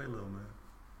man's Quelo, man.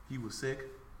 He was sick.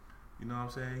 You know what I'm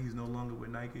saying? He's no longer with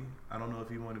Nike. I don't know if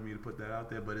he wanted me to put that out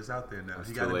there, but it's out there now. It's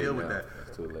He too got to late deal with now. that.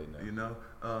 It's too late now. You know,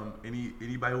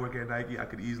 anybody working at Nike, I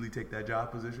could easily take that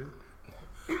job position.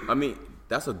 I mean,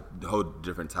 that's a whole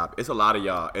different topic. It's a lot of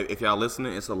y'all. If y'all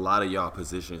listening, it's a lot of y'all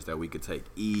positions that we could take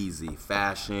easy.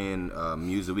 Fashion,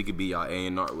 music. We could be y'all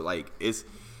A&R. Like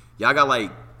y'all got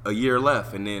like a year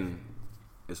left, and then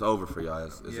it's over for y'all.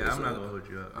 It's I'm not gonna hold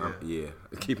you up. yeah,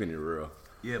 keeping it real.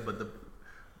 Yeah, but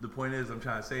the point is, I'm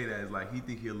trying to say that is like he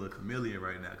think he a little chameleon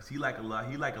right now because he like a lot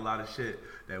of shit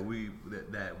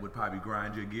that that would probably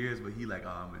grind your gears, but he like, oh,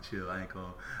 I'm gonna chill. I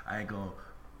ain't gonna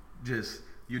just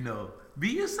be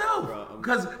yourself.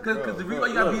 Because the reason why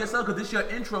you gotta be yourself, because this your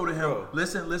intro to him. Bro.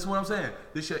 Listen what I'm saying.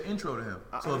 This your intro to him.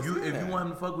 So if you understand that. want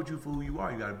him to fuck with you for who you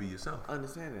are, you gotta be yourself. I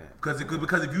understand that. Because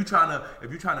if you trying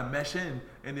to mesh in,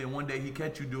 and then one day he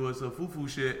catch you doing some foo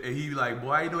shit, and he like,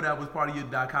 boy, I didn't know that was part of your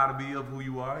dichotomy of who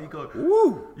you are. He go,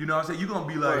 Woo! you know what I'm saying? You gonna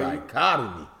be like,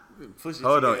 Dichotomy. Push your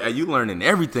Hold T. on, hey, you learning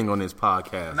everything on this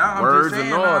podcast. now I'm Words just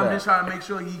saying, and all I'm that. just trying to make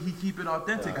sure he keep it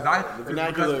authentic. The Because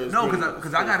vernacular is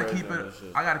pretty I gotta crazy keep on it. that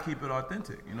shit. I gotta keep it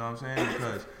authentic. You know what I'm saying?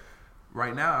 Because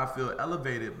right now I feel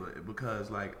elevated, but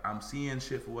because like I'm seeing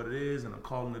shit for what it is, and I'm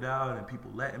calling it out, and people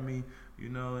letting me,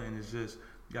 and it's just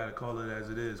you gotta call it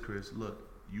as it is, Chris. Look,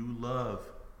 you love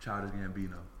Childish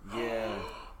Gambino.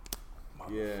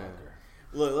 Yeah.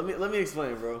 Look, let me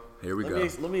explain, bro. Here we Let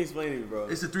go. me explain to you, bro.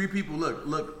 It's the three people.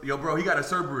 Look, yo, bro, he got a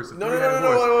Cerberus. No, three-headed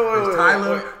no, horse. wait, It's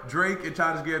Tyler, wait. Drake, and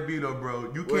Childish Gambino, bro.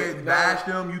 You Wait, can't no. bash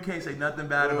them. You can't say nothing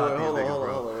bad about these niggas,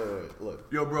 bro. Hold on, wait. Look.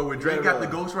 Yo, bro, when You Drake gotta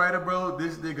got the realize- ghostwriter, bro,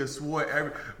 this nigga swore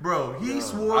he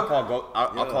swore.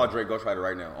 I'll call Drake Ghostwriter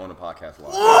right now on the podcast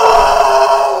live.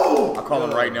 Whoa! I'll call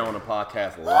him right now on the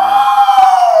podcast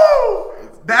live.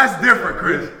 That's different,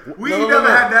 Chris. We No, never no.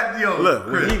 had that. Yo, Look,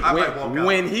 Chris, I might walk out.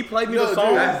 when he played me Yo, the song,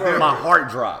 dude, that's different. my heart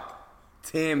dropped.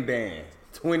 10 bands,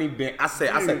 20 bands.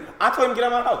 I told him get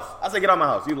out of my house. I said get out of my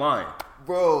house. You lying?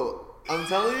 Bro, I'm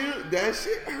telling you, that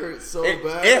shit hurt so It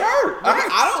bad. hurt. Nigga,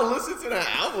 I don't listen to that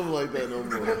album like that no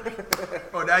more.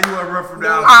 Oh, now you want to run from No,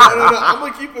 down. I'm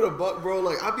gonna keep it a buck, bro.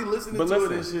 Like I be listening But to it and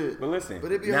listen, shit. but listen.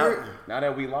 But it be now, hurt. now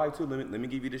that we live too, let me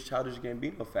give you this Childish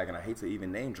Gambino fact, and I hate to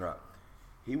even name drop.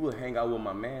 He would hang out with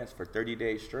my mans for 30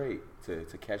 days straight to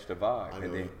catch the vibe, I and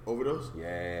know. then Overdose?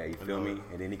 yeah, you feel know me? it.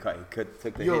 And then he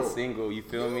took the Yo. hit single. You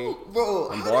feel me? Bro,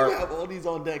 I'm how do you have all these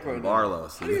on deck right now?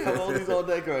 Barlow's. How do you have all these on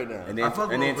deck right now? And I then fuck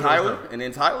with and then Overdose, Tyler, though. and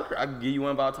then Tyler, I can give you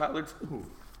one about Tyler too.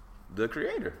 The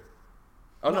creator.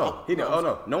 Oh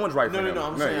no, no one's right for him.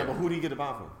 I'm saying, yeah. but who do you get the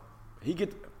vibe from? He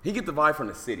get the vibe from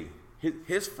the city.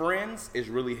 His friends is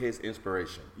really his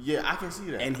inspiration, Yeah, I can see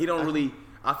that. and he don't really.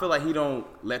 I feel like he don't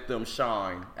let them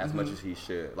shine as much as he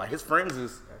should. Like his friends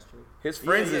is. That's true. His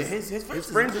friends Yeah, is his his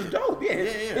friends friends is is dope. Yeah,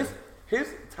 Yeah. His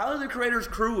Tyler the Creator's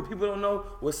crew, what people don't know,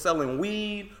 was selling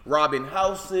weed, robbing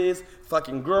houses,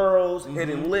 fucking girls,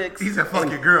 hitting licks. He said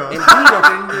fucking girls.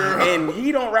 And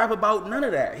he don't rap about none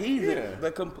of that.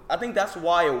 I think that's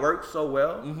why it works so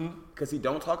well, because he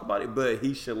don't talk about it, but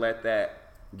he should let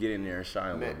that get in there and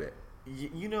shine a little bit.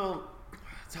 You know,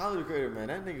 Tyler the Creator, man,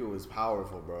 that nigga was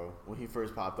powerful, bro, when he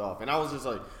first popped off. And I was just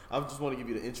like, I just want to give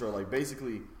you the intro. Like,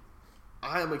 basically,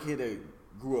 I am a kid that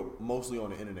grew up mostly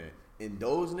on the internet. And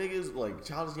those niggas, like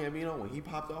Childish Gambino, when he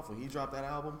popped off, when he dropped that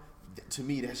album, to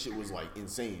me, that shit was like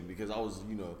insane because I was,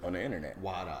 on the internet,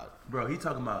 wide-eyed. Bro, he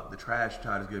talking about the trash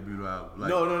Childish Gambino album. Like,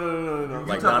 No. You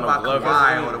Like talking about Donald Glover.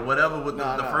 Kawhi or whatever with the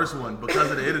Nah. first one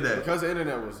because of the internet. Because the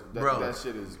internet was, Bro, that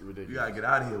shit is ridiculous. You gotta get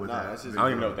out of here with Nah, that. that's just- I don't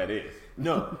even know what that is.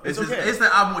 No, It's it's just, okay. it's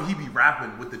the album where he be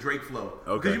rapping with the Drake flow.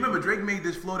 Okay. Because you remember Drake made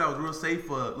this flow that was real safe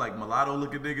for like mulatto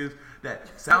looking niggas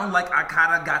that sound like I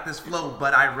kinda got this flow,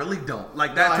 but I really don't.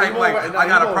 Like that Nah, he type won't- like nah, I he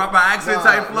got a won't. proper accent Nah,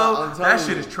 type nah, flow. I'm That telling shit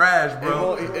you. is trash,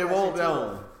 bro. It won't that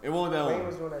one. It won't that Wayne one.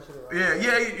 was doing that shit.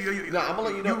 Yeah. Nah, I'm gonna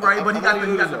let you know. You're right, but he got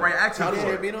I'm the right accent Childish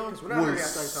for it. Gambino when I heard was it, I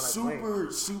thought he sounded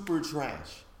like super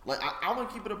trash. Like I'm gonna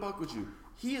keep it a buck with you.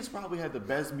 He has probably had the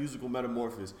best musical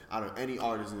metamorphosis out of any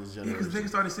artist in his Yeah, generation. because niggas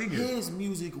started singing. His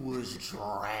music was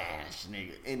trash,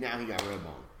 nigga, and now he got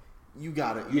Redbone. You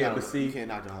gotta, you can't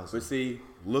knock the hustle. But see,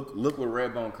 look where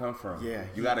Redbone come from. Yeah,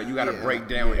 you gotta yeah, break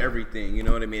down yeah. everything. You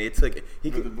know what I mean? It took he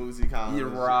With could. the Boosie Collins. You're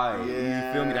right. Yeah,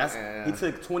 You feel me? yeah. He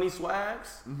took 20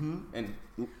 swags and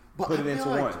But put I it feel into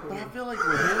like, one. But I feel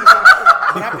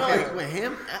like with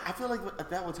him, I feel like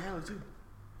that with Tyler too.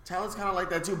 Tyler's kind of like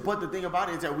that too. But the thing about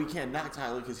it is that we can't knock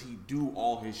Tyler because he do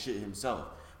all his shit himself.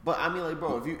 But I mean, like,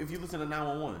 bro, if you listen to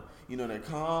 911, you know that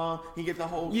calm, he get the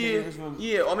whole cadence from.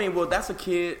 Yeah. I mean, well, that's a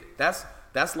kid. That's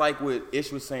like what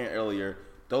Ish was saying earlier.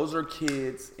 Those are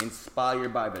kids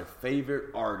inspired by their favorite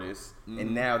artists,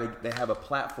 and now they have a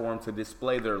platform to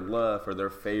display their love for their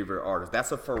favorite artist.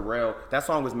 That's a Pharrell. That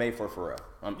song was made for Pharrell.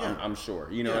 I'm sure.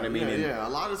 You know what I mean? Yeah, And, yeah. A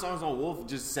lot of songs on Wolf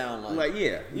just sound Like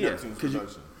yeah. Neptune's 'Cause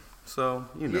production. So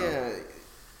you know. Yeah,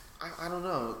 I don't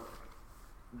know.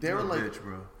 They were You a like, bitch,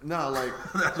 bro. nah, like,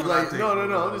 That's what I like think, no.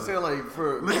 bro. I'm just saying, like,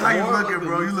 for Look how you more of, looking, like, the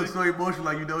bro. You look music- so emotional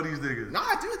like you know these niggas.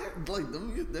 Nah, dude, like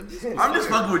them I'm just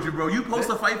fucking with you, bro. You supposed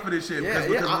to fight for this shit. Yeah, because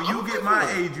yeah, when I'm you get fighting my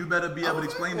for it. age, you better be able to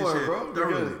explain this shit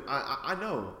thoroughly. Because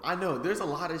I know. There's a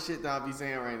lot of shit that I be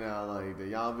saying right now, like that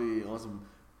y'all be on some.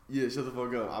 Yeah, shut the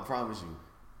fuck up. I promise you.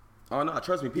 Oh no,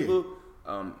 trust me, people.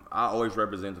 I always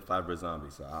represent the Five Bird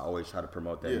Zombies, so I always try to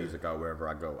promote that Yeah. music out wherever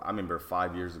I go. I remember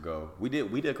 5 years ago, we did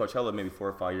Coachella maybe 4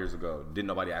 or 5 years ago. Didn't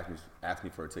nobody ask me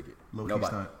for a ticket? Low-key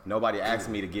stunt. Nobody asked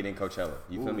me to get in Coachella.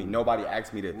 You feel me? Nobody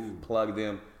asked me to plug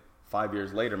them. 5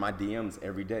 years later, my DMs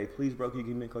every day. Please, bro, can you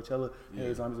get me in Coachella?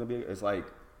 Hey, Zombies gonna be. It's like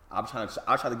I try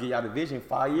to get y'all the vision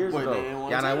 5 years But ago. they didn't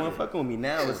wanna Y'all not take want it. to fuck with me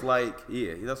now. It's like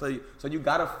so you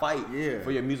gotta fight Yeah.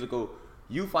 for your musical.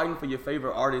 You fighting for your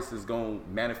favorite artist is gonna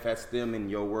manifest them in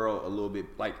your world a little bit.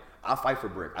 Like I fight for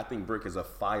Brick. I think Brick is a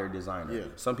fire designer. Yeah.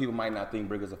 Some people might not think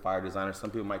Brick is a fire designer. Some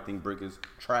people might think Brick is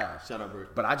trash. Shout out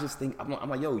Brick. But I just think I'm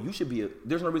like, yo, you should be.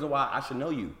 There's no reason why I should know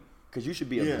you, because you should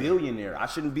be a Yeah. billionaire. I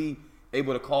shouldn't be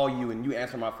able to call you and you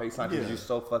answer my FaceTime because Yeah. you're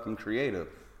so fucking creative.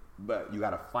 But you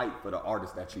gotta fight for the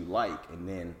artist that you like, and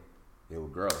then it will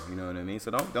grow. You know what I mean? So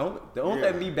don't Yeah.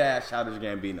 let me bash Childish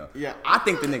Gambino. Yeah. I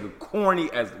think the nigga corny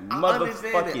as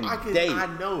understand it. motherfucking day. I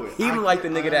know it. He I look like the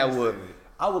can- nigga I that would. understand it.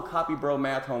 I would copy bro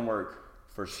math homework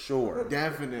for sure.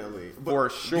 Definitely. But For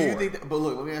Do sure. you think that, but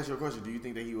look, let me ask you a question. Do you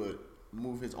think that he would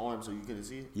move his arm so you couldn't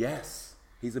see it? Yes,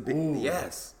 he's a big Ooh.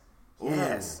 yes. Ooh,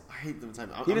 Yes. I hate them type.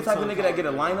 He the type of nigga that get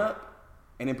a lineup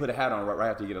and then put a hat on right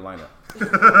after you get a lineup.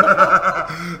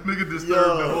 Nigga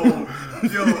disturb the whole.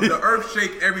 Yo, the earth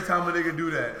shake every time a nigga do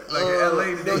that. Like in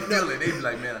LA, they feel it. They be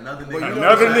like, man, another nigga.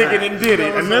 Another nigga done did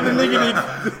it. Another nigga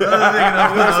did. Another nigga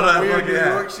done put on that Weird fucking New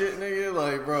hat. York shit, nigga.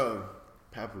 Like, bro,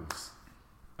 Papoose.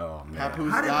 Oh man.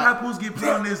 Papoose How did got, Papoose get put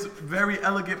on this very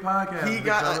elegant podcast? He big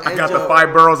got fella? an I got edge the up.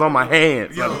 5 boroughs on my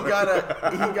hands. Yo. He got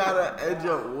a edge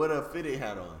up with a fitted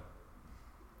hat on.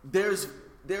 There's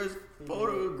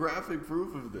photographic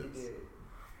proof of this. He did.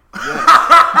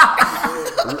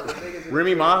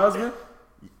 Remy, my husband.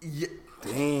 Yeah.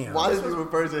 Damn. Why did you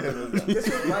refer to him as that? This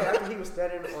was right after he was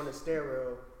standing on the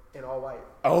stairwell in all white.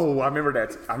 Oh, I remember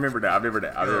that. I remember that.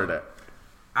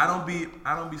 I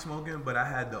don't be smoking, but I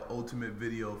had the ultimate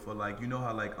video for like, you know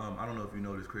how like I don't know if you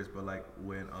know this, Chris, but like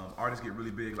when artists get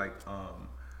really big, like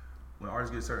when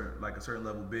artists get a certain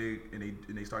level big and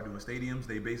they start doing stadiums,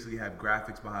 they basically have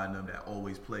graphics behind them that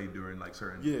always play during like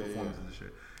certain performances and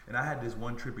shit. And I had this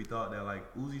one trippy thought that like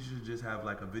Uzi should just have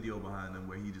like a video behind him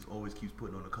where he just always keeps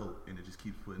putting on a coat and it just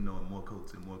keeps putting on more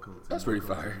coats and more coats. That's and more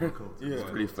pretty coats fire. and more coats and Yeah. more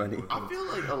It's pretty coats and funny. more I coats. feel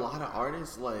like a lot of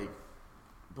artists, like,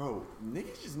 bro,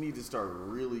 niggas just need to start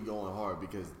really going hard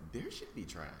because their shit be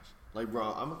trash. Like,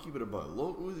 bro, I'm gonna keep it a buck.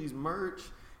 Lil Uzi's merch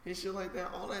and shit like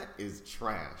that, all that is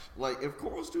trash. Like, if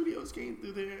Coral Studios came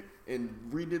through there and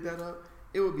redid that up,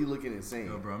 it would be looking insane.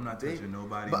 Yo, bro, I'm not touching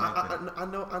nobody. But nothing. I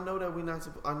know that we're not.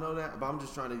 I know that, but I'm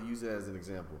just trying to use it as an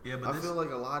example. Yeah, but I this- feel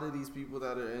like a lot of these people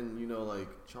that are in, like,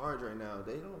 charge right now,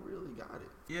 they don't really got it.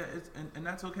 Yeah, and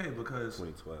that's okay because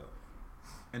 2012.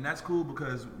 and that's cool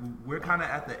because we're kind of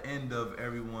at the end of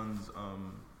everyone's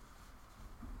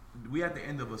we at the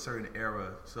end of a certain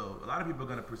era, so a lot of people are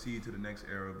gonna proceed to the next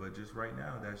era, but just right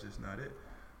now that's just not it,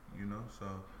 so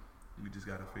we just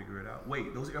gotta figure it out.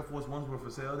 Wait, those Air Force Ones were for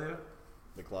sale there?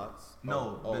 The clots?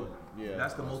 No, yeah.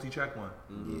 that's the multi-check one.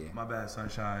 Yeah. My bad,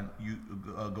 Sunshine. You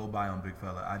go buy them, big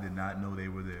fella. I did not know they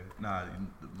were there. Nah,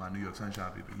 my New York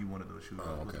Sunshine people. He wanted those shoes. I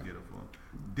was supposed to get them for him.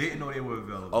 Didn't know they were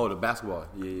available. Oh, the basketball.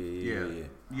 Yeah.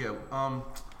 Yeah.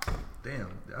 Damn.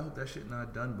 I hope that shit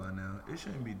not done by now. It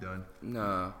shouldn't be done.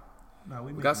 Nah. Nah,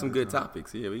 We got some good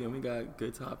topics. Yeah, we got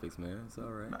good topics, man. It's all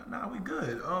right. Nah, we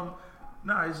good.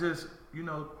 Nah, it's just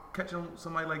catching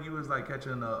somebody like you is like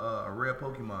catching a rare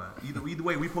Pokemon. Either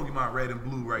way, we Pokemon Red and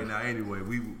Blue right now. Anyway,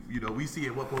 we see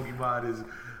it what Pokemon is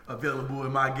available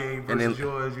in my game And versus then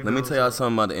yours. let me tell y'all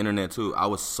something about the internet too. I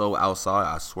was so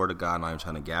outside. I swear to God, I'm not even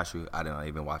trying to gas you. I did not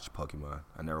even watch Pokemon.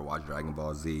 I never watched Dragon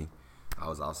Ball Z. I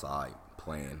was outside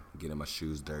playing, getting my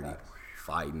shoes dirty,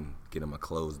 fighting, getting my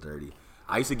clothes dirty.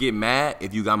 I used to get mad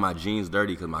if you got my jeans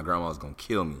dirty because my grandma was gonna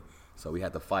kill me. So we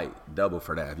had to fight double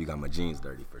for that if you got my jeans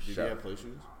dirty for Did sure. you have play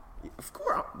shoes? Of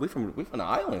course, we from the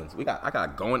islands. I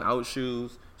got going out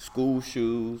shoes, school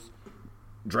shoes,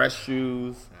 dress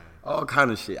shoes, all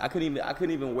kind of shit. I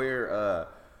couldn't even wear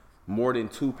more than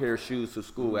 2 pair of shoes to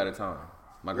school at a time.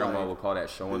 My grandma Like- would call that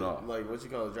showing off. Like, what you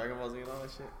call it, Dragon Ball Z and all that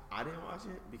shit? I didn't watch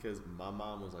it because my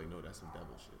mom was like, no, that's some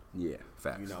devil shit. Yeah,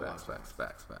 facts. You not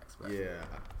watching. Yeah,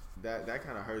 that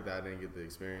kind of hurt that I didn't get to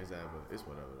experience that, but it's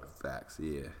whatever though. Facts.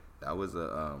 Yeah, that was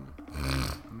a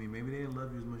I mean, maybe they didn't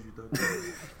love you as much as you thought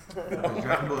they did. Because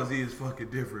Dragon Ball Z is fucking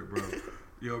different, bro.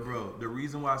 Yo, bro, the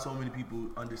reason why so many people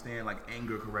understand like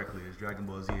anger correctly is Dragon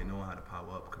Ball Z and knowing how to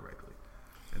power up correctly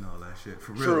and all that shit.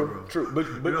 For real, bro. True. But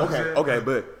You know what I'm saying? okay,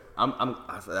 but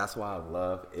that's why I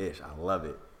love Ish. I love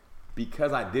it.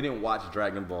 Because I didn't watch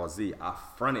Dragon Ball Z, I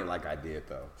fronted like I did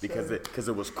though. Because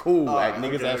it was cool. Like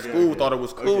niggas at school thought it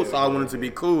was cool, so I wanted to be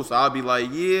cool. So I'd be like,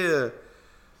 yeah.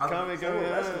 Comment.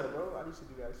 Wrestling, bro. I used to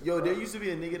do that shit. Yo, bro. there used to be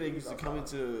a nigga that used to come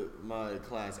into my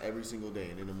class every single day,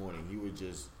 and in the morning he would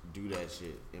just do that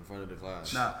shit in front of the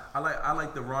class. Nah, I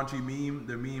like the raunchy meme.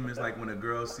 The meme is like when a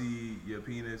girl see your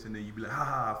penis and then you be like,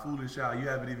 ha, foolish child, you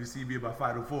haven't even seen me in my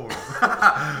Final Four. That's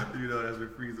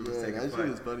what Frieza was Yeah, taking that shit flight.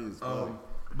 is funny as fuck.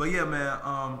 But yeah,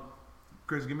 man,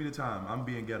 Chris, give me the time. I'm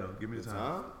being ghetto. Give me the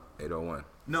time. Huh? 801,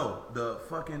 No, the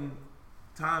fucking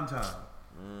time.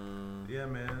 Yeah,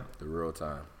 man. the real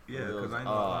time. Yeah, because I ain't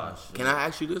gonna lie. Can I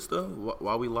ask you this though,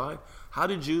 while we live? How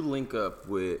did you link up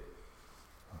with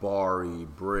Bari,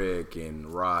 Brick,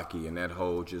 and Rocky, and that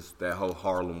whole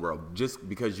Harlem world? Just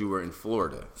because you were in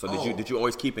Florida. So did you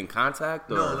always keep in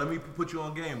contact? Or? No, let me put you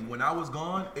on game. When I was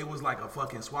gone, it was like a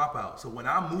fucking swap out. So when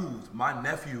I moved, my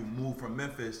nephew moved from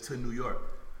Memphis to New York.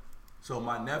 So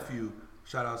my nephew,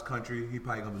 shout outs country, he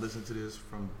probably gonna listen to this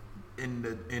from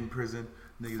in prison.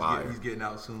 Fire. He's getting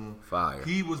out soon. Fire.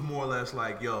 He was more or less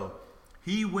like, yo,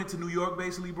 he went to New York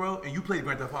basically, bro, and you played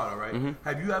Grand Theft Auto, right? Mm-hmm.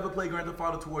 Have you ever played Grand Theft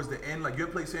Auto towards the end? Like you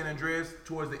ever played San Andreas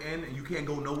towards the end and you can't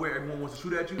go nowhere, everyone wants to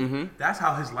shoot at you? Mm-hmm. That's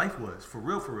how his life was, for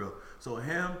real. So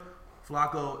him,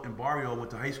 Flacco, and Barrio went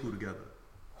to high school together.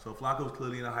 So Flacco was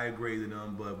clearly in a higher grade than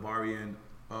them, but Barry and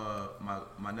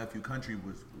my nephew Country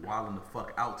was wilding the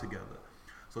fuck out together.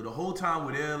 So the whole time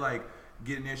we're there, like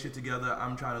getting their shit together,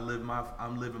 I'm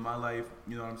living my life.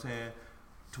 You know what I'm saying?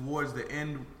 Towards the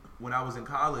end, when I was in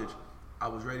college, I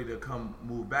was ready to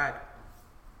move back.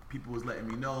 People was letting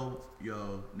me know,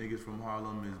 yo, niggas from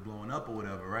Harlem is blowing up or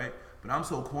whatever, right? But I'm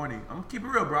so corny. I'm gonna keep it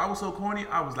real, bro. I was so corny.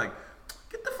 I was like,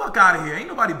 get the fuck out of here. Ain't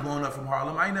nobody blowing up from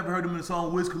Harlem. I ain't never heard him in a song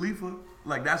with Wiz Khalifa.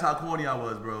 Like, that's how corny I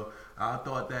was, bro. I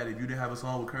thought that if you didn't have a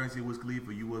song with Currency and Wiz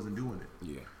Khalifa, you wasn't doing it.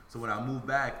 Yeah. So when I moved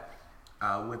back,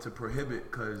 I went to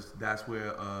Prohibit because that's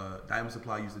where Diamond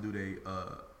Supply used to do their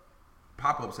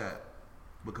pop-ups at,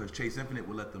 because Chase Infinite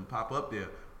would let them pop up there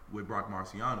with Brock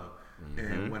Marciano.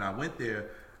 And when I went there,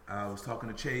 I was talking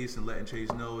to Chase and letting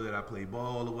Chase know that I play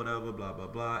ball or whatever, blah, blah,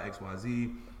 blah,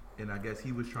 XYZ. And I guess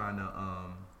he was trying to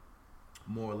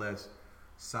more or less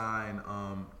sign.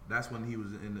 That's when he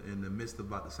was in the midst of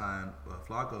about to sign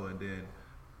Flacco, and then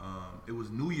it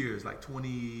was New Year's, like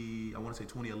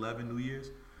 2011 New Year's,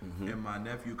 and my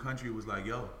nephew Country was like,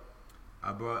 "Yo,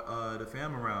 I brought the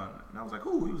fam around," and I was like,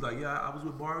 "Who?" He was like, "Yeah, I was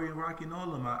with Barry and Rocky and all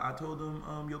of them. I told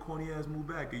them your corny ass moved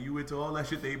back, and you into all that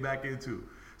shit they back into."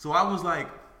 So I was like,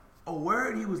 "Oh,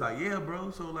 word?" He was like, "Yeah, bro.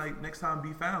 So like next time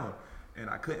be found." And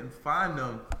I couldn't find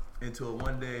them until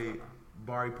one day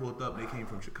Barry pulled up. And they came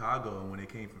from Chicago, and when they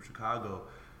came from Chicago,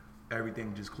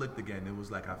 everything just clicked again. It was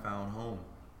like I found home,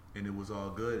 and it was all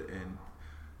good. And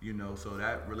you know, so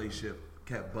that relationship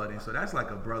kept budding. So that's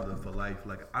like a brother for life.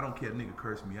 Like I don't care if nigga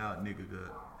curse me out, nigga good.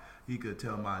 He could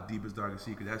tell my deepest, darkest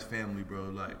secret. That's family, bro.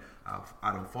 Like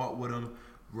I done fought with him,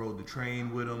 rode the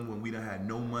train with him when we done had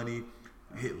no money,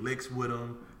 hit licks with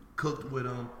him, cooked with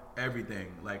him, everything.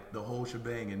 Like the whole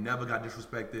shebang, and never got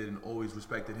disrespected, and always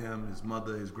respected him, his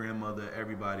mother, his grandmother,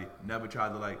 everybody. Never tried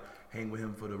to like hang with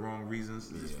him for the wrong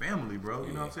reasons. It's his family, bro.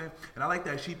 You know what I'm saying? And I like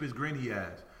that sheepish grin he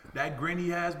has. That grin he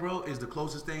has, bro, is the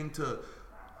closest thing to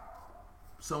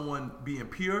someone being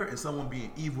pure and someone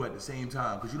being evil at the same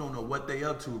time, because you don't know what they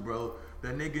up to, bro.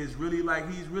 That nigga is really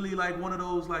like, he's really like one of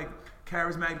those like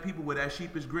charismatic people with that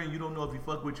sheepish grin. You don't know if he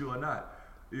fuck with you or not,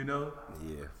 you know?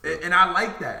 Yeah. And I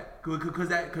like that,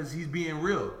 because he's being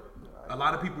real. A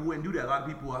lot of people wouldn't do that. A lot of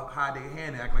people hide their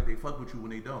hand and act like they fuck with you when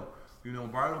they don't. You know,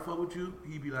 when Barry don't fuck with you,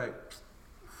 he'd be like,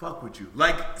 fuck with you.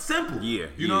 Like, simple. Yeah.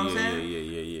 You know what I'm saying?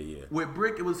 Yeah. With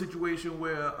Brick, it was a situation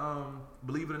where,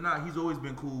 believe it or not, he's always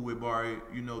been cool with Barry,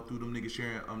 you know, through them niggas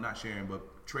sharing, not sharing, but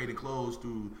trading clothes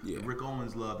through the Rick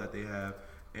Owens love that they have.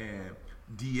 And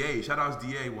DA, shout out to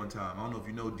DA one time. I don't know if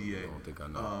you know DA. I don't think I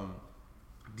know.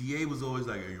 DA was always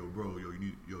like, "Hey, yo, bro,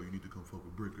 you need to come fuck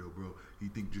with Brick, yo, bro. He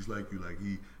think just like you, like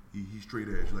he straight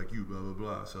edge like you, blah blah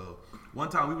blah." So one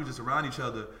time we were just around each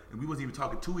other, and we wasn't even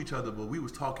talking to each other, but we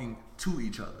was talking to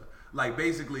each other. Like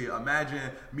basically,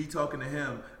 imagine me talking to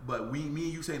him, but me and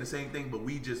you saying the same thing, but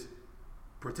we just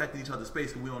protecting each other's space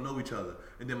because we don't know each other.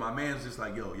 And then my man's just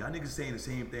like, "Yo, y'all niggas saying the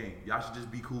same thing. Y'all should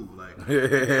just be cool." Like,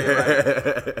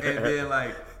 and then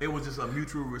like it was just a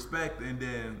mutual respect. And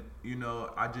then you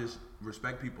know, I just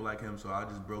respect people like him, so I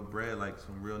just broke bread like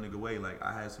some real nigga way. Like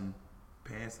I had some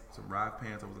pants, some Rive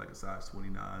pants. I was like a size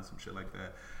 29, some shit like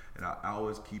that. And I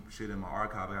always keep shit in my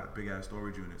archive. I got a big ass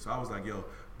storage unit. So I was like, yo,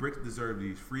 Bricks deserve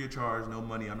these, free of charge, no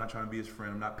money. I'm not trying to be his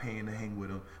friend. I'm not paying to hang with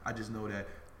him. I just know that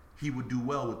he would do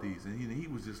well with these. And he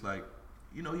was just like,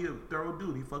 you know, he a thorough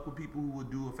dude. He fuck with people who would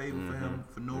do a favor for him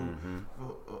for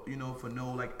no, for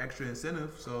no like extra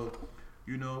incentive. So,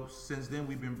 you know, since then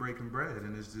we've been breaking bread,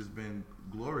 and it's just been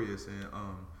glorious. And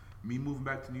me moving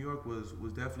back to New York was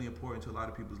definitely important to a lot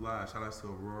of people's lives. Shout out to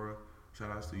Aurora. Shout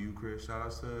outs to you, Chris. Shout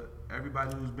outs to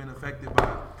everybody who's been affected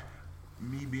by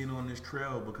me being on this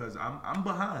trail, because I'm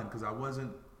behind, because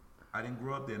I didn't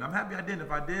grow up there. And I'm happy I didn't.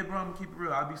 If I did, bro, I'm gonna keep it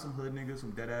real. I'd be some hood nigga,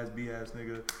 some dead ass B ass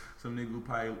nigga, some nigga who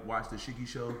probably watch the Shiki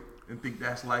show and think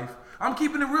that's life. I'm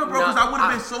keeping it real, bro, because I would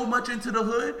have been so much into the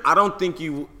hood. I don't think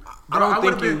you would have.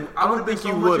 Much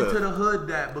into the hood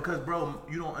that, because bro,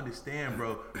 you don't understand,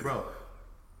 bro.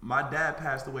 My dad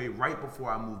passed away right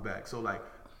before I moved back. So like,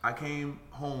 I came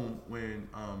home when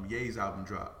Ye's album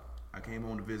dropped. I came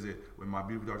home to visit when My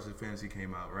Beautiful Dark Twisted Fantasy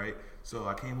came out, right? So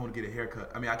I came home to get a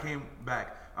haircut. I mean, I came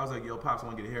back. I was like, yo, Pops, I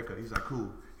want to get a haircut. He's like, cool.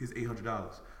 Here's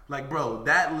 $800. Like, bro,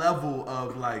 that level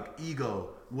of, like,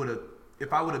 ego would have,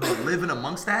 if I would have been living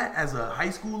amongst that as a high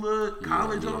schooler,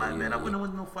 college, all that, man, I wouldn't have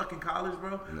went to no fucking college,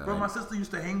 bro. No. Bro, my sister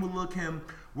used to hang with Lil' Kim,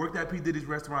 worked at P. Diddy's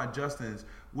restaurant, Justin's,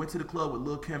 went to the club with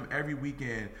Lil' Kim every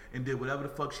weekend, and did whatever the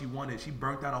fuck she wanted. She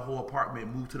burnt down a whole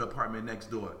apartment, moved to the apartment next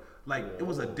door. Like, it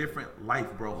was a different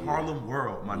life, bro. Yeah. Harlem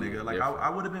world, my nigga. Like, I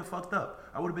would have been fucked up.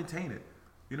 I would have been tainted.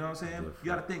 You know what I'm saying? Different.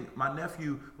 You gotta think, my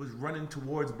nephew was running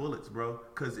towards bullets, bro.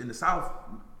 Because in the South,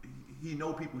 he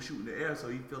know people shoot in the air, so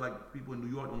he feel like people in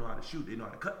New York don't know how to shoot. They know how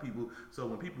to cut people. So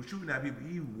when people shooting at people,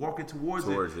 he walking towards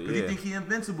it. Because he think he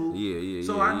invincible.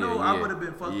 So I know I would have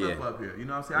been fucked up here. You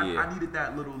know what I'm saying? I needed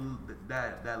that little,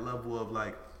 that level of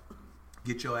like,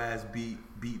 get your ass beat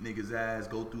niggas' ass,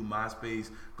 go through MySpace,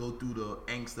 go through the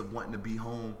angst of wanting to be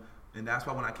home. And that's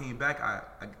why when I came back,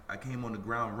 I came on the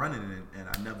ground running, and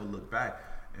I never looked back,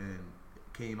 and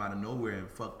came out of nowhere and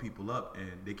fucked people up,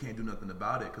 and they can't do nothing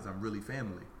about it because I'm really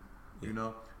family, you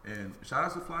know? And shout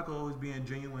out to Flacco always being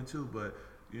genuine too, but,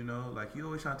 you know, like, he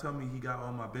always trying to tell me he got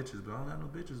all my bitches, but I don't got no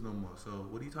bitches no more, so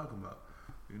what are you talking about?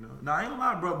 You know? Nah, I ain't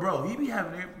gonna lie, bro, he be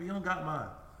having it, he don't got mine.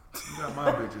 You got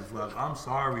my bitches, Fluff. I'm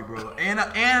sorry, bro. And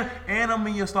I'm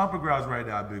in your stomper grounds right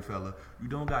now, big fella. You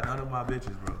don't got none of my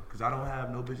bitches, bro. Because I don't have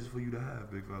no bitches for you to have,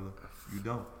 big fella. You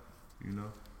don't. You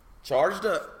know? Charged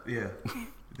up. Yeah.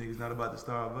 Niggas not about to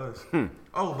starve us.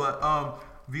 Oh, but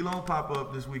V-Lone pop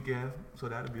up this weekend, so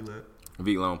that'll be lit.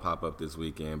 V-Lone pop up this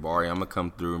weekend. Barry, I'm gonna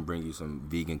come through and bring you some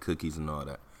vegan cookies and all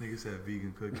that. Nigga said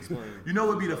vegan cookies. You know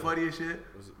what would be the funniest shit?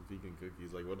 What's it, vegan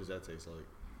cookies? Like, what does that taste like?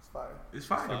 It's fire. It's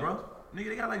fire, bro. Nigga,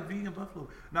 they got like vegan buffalo.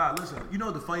 Nah, listen. You know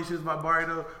what the funny shit is about Barry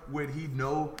though? When he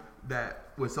know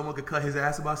that when someone could cut his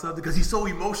ass about something, because he's so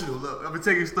emotional. Look, I'm gonna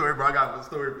tell you a story, bro. I got a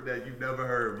story that you've never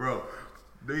heard, bro.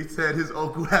 They said his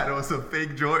uncle had on some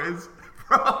fake Jordans.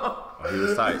 Bro, he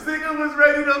was tight. This nigga was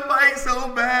ready to fight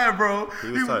so bad, bro.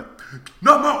 He was tight.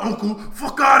 Not my uncle.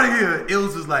 Fuck out of here.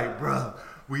 Ills was like, bro,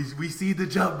 we see the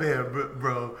jump there,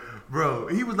 bro.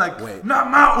 He was like, Wait. not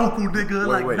my uncle,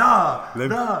 nigga. Wait.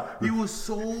 Nah. He was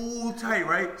so tight,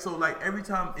 right? So like every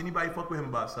time anybody fuck with him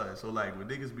about something, so like when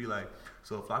niggas be like,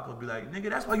 so Flacco be like, nigga,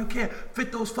 that's why you can't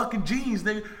fit those fucking jeans,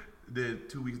 nigga. Then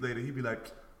 2 weeks later, he be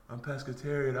like, I'm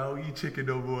pescatarian. I don't eat chicken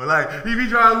no more. Like, he be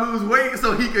trying to lose weight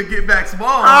so he could get back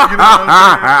small. You know what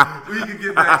I'm saying? So he could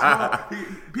get back small.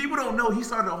 People don't know he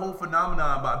started a whole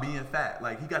phenomenon about being fat.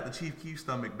 Like, he got the Chief Keef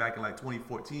stomach back in like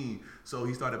 2014. So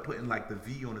he started putting like the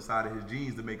V on the side of his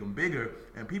jeans to make them bigger.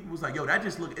 And people was like, yo, that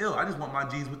just look ill. I just want my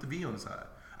jeans with the V on the side.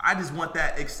 I just want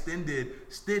that extended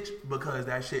stitch because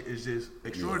that shit is just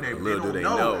extraordinary. Yeah, little they do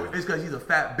don't they know know. it's because he's a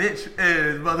fat bitch and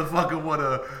his motherfucker want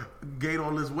to gain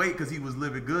all this weight because he was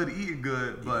living good, eating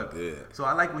good. But good. So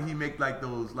I like when he make like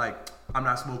those like I'm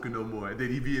not smoking no more. And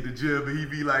then he be in the gym and he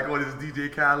be like on his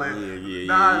DJ Khaled.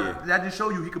 Yeah. That just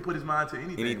show you he could put his mind to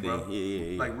anything, bro.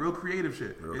 Yeah. Like real creative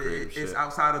shit. It's shit.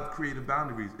 outside of creative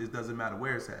boundaries. It doesn't matter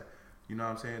where it's at. You know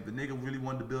what I'm saying? The nigga really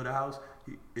wanted to build a house.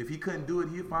 If he couldn't do it,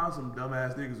 he'd find some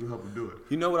dumbass niggas who help him do it.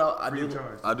 You know what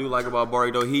I do like about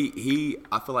Barry though?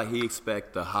 I feel like he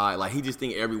expect the high. Like he just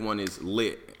think everyone is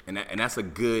lit, and that's a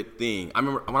good thing. I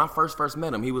remember when I first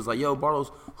met him, he was like, "Yo,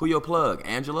 Bartles, who your plug,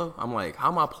 Angela?" I'm like,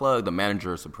 "How am I plug the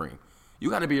manager of Supreme? You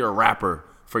got to be a rapper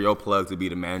for your plug to be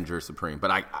the manager of Supreme."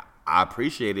 But I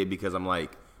appreciate it because I'm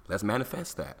like, let's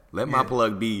manifest that. Let my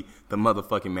plug be the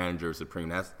motherfucking manager of Supreme.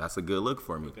 That's a good look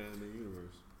for me. Put that in the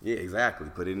universe. Yeah, exactly.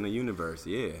 Put it in the universe.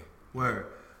 Yeah. Word.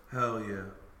 Hell yeah.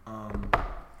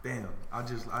 Damn.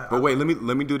 But wait,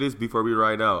 let me do this before we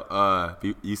write out.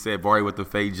 You said Barry with the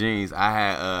fake jeans.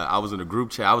 I was in a group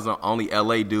chat. I was the only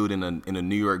LA dude in a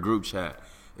New York group chat.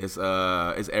 It's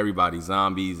everybody,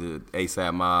 Zombies,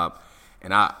 ASAP Mob,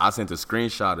 and I sent a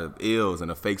screenshot of Ills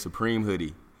and a fake Supreme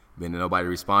hoodie. Then nobody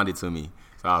responded to me.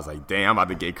 So I was like, damn, I'm about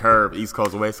to get curved. East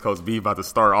Coast, West Coast beef about to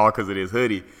start all because of this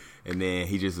hoodie. And then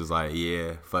he just was like,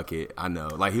 yeah, fuck it. I know.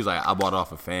 Like, he was like, I bought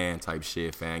off a fan type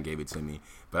shit. Fan gave it to me.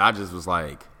 But I just was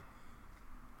like,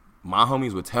 my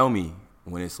homies would tell me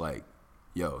when it's like,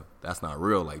 yo, that's not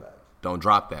real. Like, don't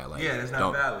drop that. Like, yeah, that's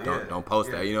not valid. Don't post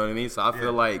that. You know what I mean? So I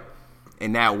feel like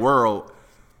in that world,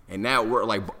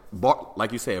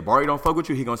 like you said, Barry don't fuck with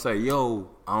you, he gonna say, yo,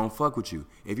 I don't fuck with you.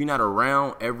 If you're not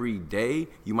around every day,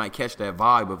 you might catch that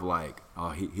vibe of like, oh,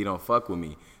 he don't fuck with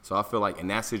me. So I feel like in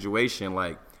that situation,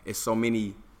 like, it's so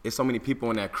many people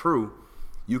in that crew,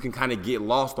 you can kind of get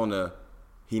lost on the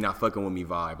he not fucking with me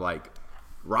vibe. Like,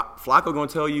 Flacco gonna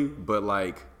tell you, but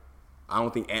like, I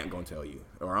don't think Ant gonna tell you,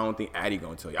 or I don't think Addy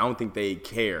gonna tell you. I don't think they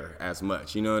care as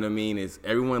much. You know what I mean? It's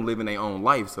everyone living their own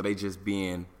life, so they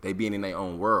being in their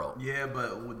own world. Yeah,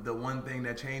 but the one thing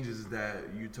that changes is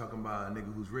that you talking about a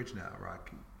nigga who's rich now,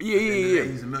 Rocky. Yeah.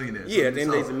 He's a millionaire. Yeah, at the end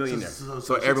of the day, he's a millionaire.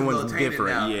 So everyone's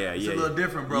different. Now. Yeah. It's a little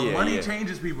different, bro. Yeah, Money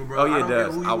changes people, bro. Oh, yeah, I don't it does.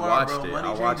 care who you I watched are, bro. it. Money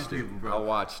I watched changes it. people, bro. I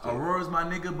watched it. Aurora's my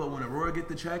nigga, but when Aurora get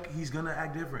the check, he's gonna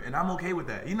act different, and I'm okay with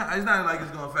that. It's not like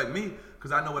it's gonna affect me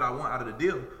because I know what I want out of the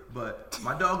deal. But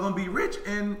my dog gonna be rich,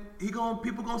 and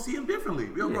people gonna see him differently.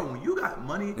 Yo, bro, when you got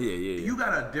money, you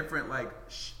got a different like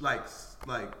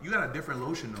you got a different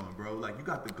lotion on, bro. Like you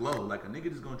got the glow. Like a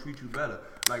nigga just gonna treat you better.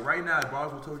 Like right now,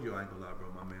 Bars will told you I ain't gonna lie, bro.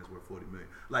 My man's worth $40 million.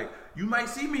 Like you might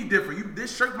see me different.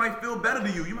 This shirt might feel better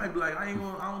to you. You might be like, I don't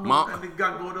know what that nigga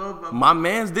got going on. My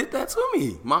man's did that to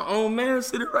me. My own man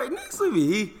sitting right next to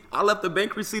me. I left the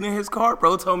bank receipt in his car.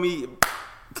 Bro told me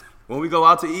when we go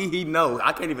out to eat, he knows.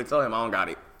 I can't even tell him I don't got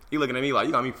it. He looking at me like,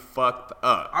 you got me fucked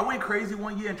up. I went crazy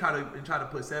one year and tried to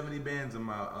put 70 bands in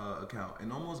my account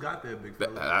and almost got there, big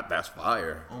fella. That's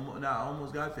fire. I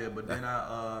almost got there, but then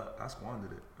I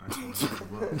squandered it.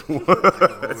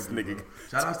 This nigga.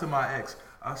 Shout outs to my ex.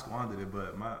 I squandered it,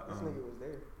 but my this nigga was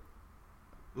there.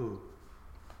 Ooh.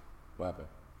 What happened?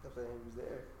 I'm saying he was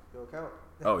there. Your account.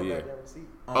 Oh yeah.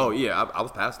 Oh yeah. I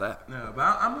was past that. Yeah, but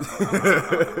I'm no.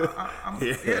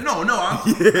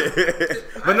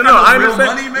 But no, I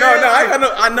understand. Money, man.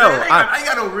 No, I know. I ain't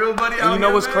got no real money. And you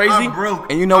know what's crazy? I'm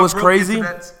broke. And you know what's crazy?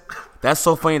 That's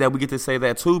so funny that we get to say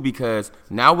that too, because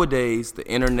nowadays the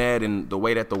internet and the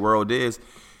way that the world is,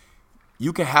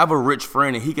 you can have a rich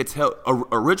friend and he could tell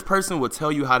a rich person will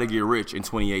tell you how to get rich in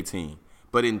 2018.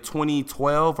 But in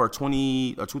 2012 or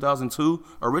 2002,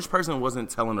 a rich person wasn't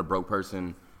telling a broke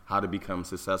person how to become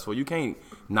successful. You can't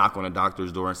knock on a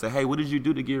doctor's door and say, hey, what did you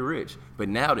do to get rich? But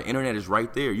now the internet is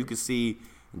right there. You can see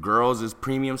girls is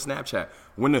premium Snapchat.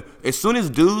 As soon as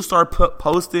dudes start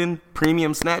posting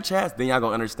premium Snapchats, then y'all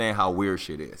gonna understand how weird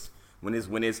shit is. When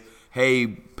it's hey,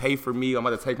 pay for me, I'm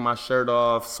about to take my shirt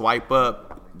off, swipe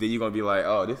up, then you're gonna be like,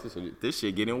 oh, this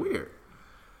shit getting weird.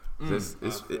 You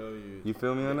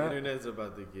feel me on that? The internet's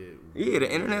about to get weird.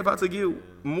 The internet about to get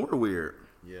more weird.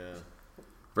 Yeah.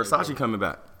 Versace coming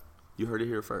back. You heard it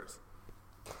here first.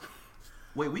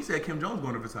 Wait, we said Kim Jones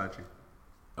going to Versace.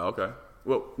 Okay.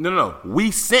 Well, no.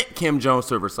 We sent Kim Jones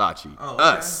to Versace. Oh, okay.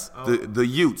 Us, the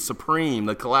youth, Supreme,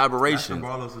 the collaboration.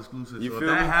 That's the Barlos exclusive. You so feel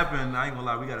if that me? happened, I ain't gonna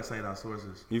lie, we gotta cite our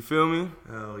sources. You feel me?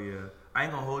 Hell yeah. I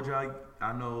ain't gonna hold y'all.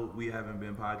 I know we haven't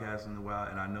been podcasting in a while,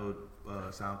 and I know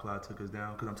SoundCloud took us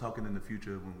down because I'm talking in the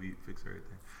future when we fix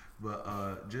everything.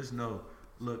 But just know,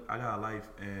 look, I got a life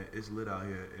and it's lit out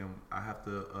here, and I have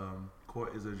to.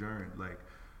 Court is adjourned. Like,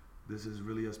 this is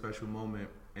really a special moment,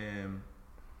 and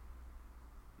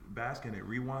bask in it.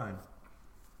 Rewind.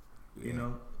 Yeah. You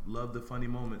know, love the funny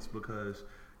moments because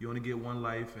you only get one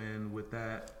life, and with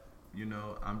that, you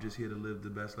know, I'm just here to live the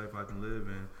best life I can live,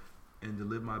 and to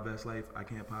live my best life, I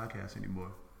can't podcast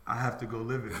anymore. I have to go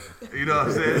live it. You know what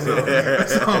I'm saying?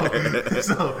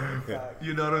 So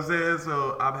you know what I'm saying?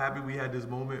 So I'm happy we had this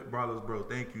moment. Bros, bro,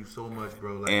 thank you so much,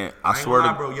 bro. Like, and I swear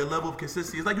to bro, your level of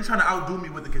consistency, it's like you're trying to outdo me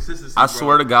with the consistency, I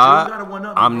swear to God,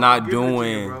 so I'm not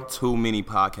doing too many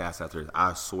podcasts after this.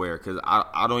 I swear, because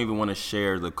I don't even want to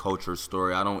share the culture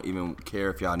story. I don't even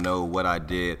care if y'all know what I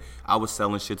did. I was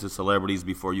selling shit to celebrities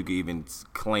before you could even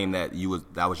claim that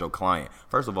that was your client.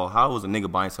 First of all, how was a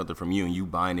nigga buying something from you and you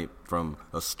buying it from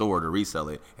a store to resell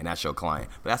it, and that's your client?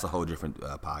 But that's a whole different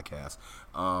podcast.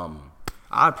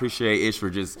 I appreciate Ish for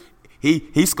just he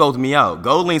scoped me out.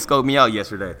 Goldlink scoped me out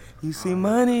yesterday. You see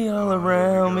money all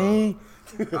around me.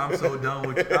 I'm so done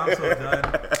with you. I'm so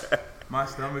done. My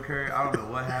stomach hurt. I don't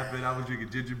know what happened. I was drinking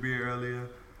ginger beer earlier.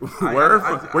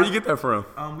 Where you get that from?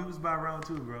 We was by round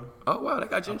 2, bro. Oh wow, they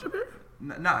got ginger beer?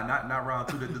 Nah, not round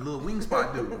 2. The little wing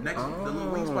spot dude. The little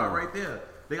wing spot right there.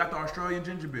 They got the Australian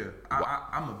ginger beer.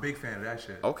 I'm a big fan of that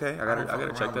shit. Okay, I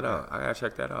gotta check that out. I gotta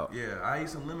check that out. Yeah, I ate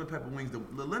some lemon pepper wings.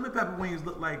 The lemon pepper wings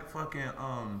look like fucking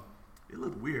it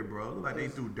looked weird, bro. It looked like they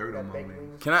threw dirt on my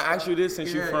wings. Can I ask you this,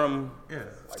 since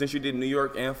since you did New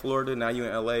York and Florida, now you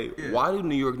in LA, why do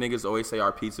New York niggas always say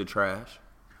our pizza trash?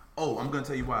 Oh, I'm gonna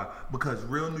tell you why. Because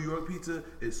real New York pizza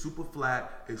is super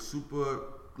flat. It's super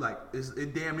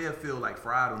it damn near feel like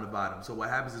fried on the bottom. So what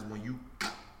happens is when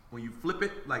you flip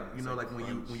it, like you know, like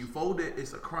when you fold it,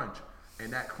 it's a crunch,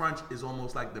 and that crunch is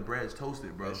almost like the bread's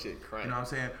toasted, bro. That shit crunch. You know what I'm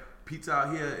saying? Pizza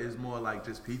out here is more like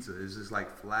just pizza. It's just like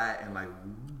flat and like,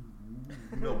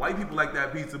 you know, white people like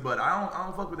that pizza, but I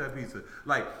don't fuck with that pizza.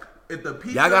 Like if the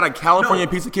pizza, y'all got a California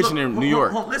pizza kitchen in New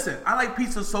York. Listen, I like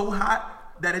pizza so hot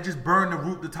that it just burned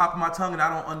the top of my tongue, and I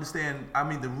don't understand. I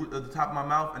mean, the root of the top of my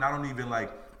mouth, and I don't even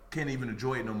can't even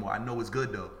enjoy it no more. I know it's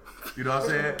good though. You know what I'm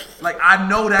saying? Like, I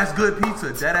know that's good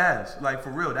pizza, dead ass. Like, for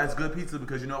real, that's good pizza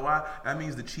because you know why? That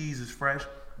means the cheese is fresh.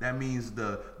 That means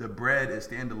the bread is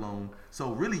standalone.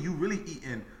 So really, you really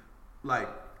eating, like,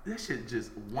 that shit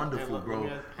just wonderful, bro.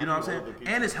 You know what I'm saying?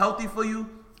 And it's healthy for you.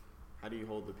 How do you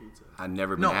hold the pizza? I've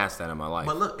never been asked that in my life.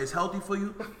 But look, it's healthy for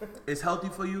you. It's healthy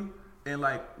for you. And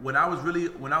like, when I was really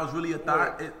a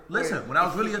thought,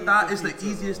 it's the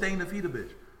easiest thing to feed a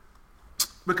bitch.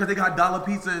 Because they got dollar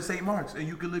pizza at St. Mark's, and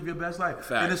you can live your best life.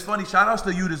 Facts. And it's funny. Shout outs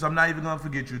to Udis. I'm not even gonna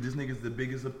forget you. This nigga's the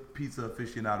biggest pizza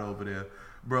aficionado over there,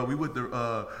 bro. We went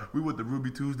to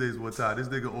Ruby Tuesdays one time. This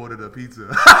nigga ordered a pizza.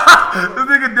 This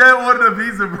nigga dead ordered a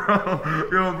pizza, bro.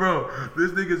 Yo, bro.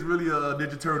 This nigga's really a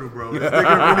Ninja Turtle, bro. This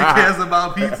nigga really cares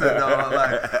about pizza, dog.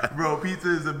 Like, bro, pizza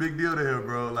is a big deal to him,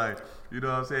 bro. Like, you know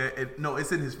what I'm saying?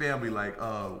 It's in his family. Like,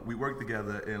 we work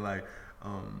together, and like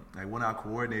one of our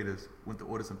coordinators went to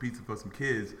order some pizza for some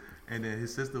kids, and then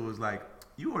his sister was like,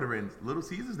 "You ordering Little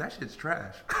Caesars? That shit's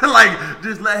trash." Like,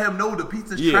 just let him know the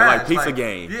pizza's trash. Yeah, like pizza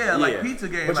game. Yeah, like pizza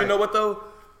game. But like, you know what though?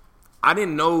 I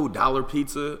didn't know dollar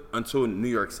pizza until New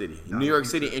York City. New York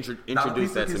City introduced that to me. Dollar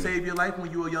pizza can save your life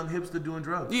when you're a young hipster doing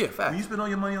drugs. Yeah, facts. When you spend all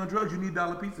your money on drugs, you need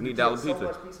dollar pizza. You need dollar So pizza.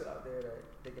 much pizza out there that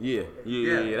they can Yeah, afford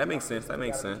it. yeah. That makes sense.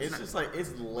 It's just like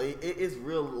it's late. It's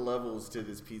real levels to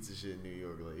this pizza shit in New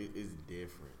York. Like it's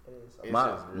different. It is. It's My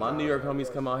just my real. New York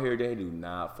homies come out here. They do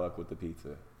not fuck with the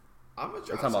pizza. I'm gonna try.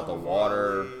 They're talking about the some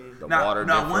water. Volley. The Now, water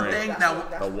now different. one thing.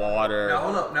 That's The water. Now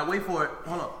hold up. Now wait for it.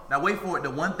 Hold up. Now wait for it. The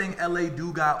one thing LA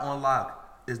do got on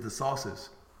lock is the sauces.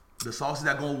 The sauces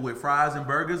that go with fries and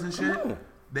burgers and shit. Come on.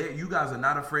 You guys are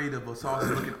not afraid of a sauce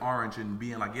looking orange and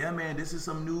being like, yeah, man, this is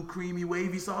some new creamy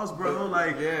wavy sauce, bro.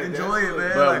 Like, Yeah, enjoy it,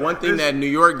 man. But Like, one thing this- that New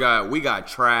York got, we got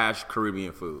trash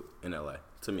Caribbean food in LA.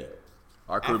 To me,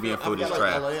 our Caribbean I food feel is like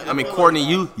trash. LA I mean, feel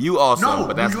Courtney, like- you awesome, no,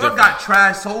 but that's New York different. got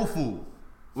trash soul food.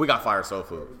 We got fire soul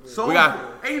food. Soul we got.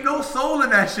 food. Ain't no soul in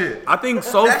that shit. I think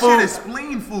soul that food. shit is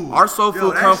spleen food. Our soul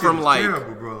food that come shit from, is like-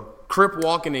 terrible, bro. Crip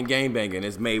walking and gang banging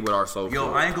is made with our soul Yo,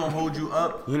 food. I ain't gonna hold you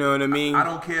up. You know what I mean? I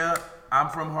don't care. I'm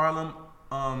from Harlem.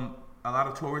 A lot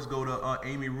of tourists go to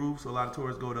Amy Roofs. A lot of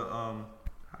tourists go to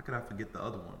how could I forget the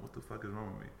other one? What the fuck is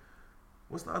wrong with me?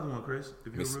 What's the other one, Chris?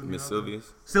 If Miss really know.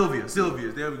 Sylvia's. Sylvia's.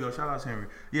 There we go. Shout out to Henry.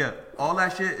 Yeah, all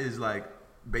that shit is like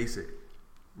basic.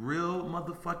 Real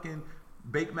motherfucking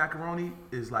baked macaroni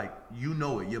is like, you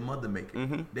know it. Your mother make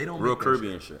it. They don't Real make that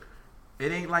Caribbean shit. shit.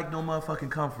 It ain't like no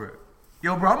motherfucking Comfort.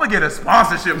 Yo, bro, I'm gonna get a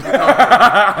sponsorship for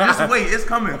Comfort. Just wait, it's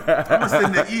coming. I'm gonna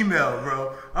send the email,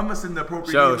 bro. I'm gonna send the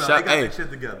appropriate email. They got that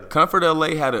shit together. Comfort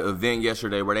LA had an event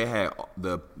yesterday where they had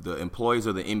the employees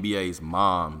of the NBA's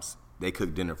moms. They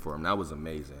cooked dinner for them. That was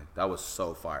amazing. That was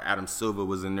so fire. Adam Silver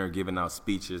was in there giving out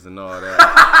speeches and all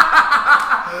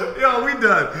that. Yo, we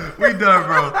done. We done,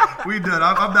 bro. We done.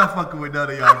 I'm not fucking with none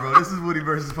of y'all, bro. This is Woody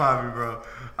versus Poppy, bro.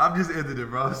 I'm just ending it,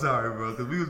 bro. I'm sorry, bro. Because we was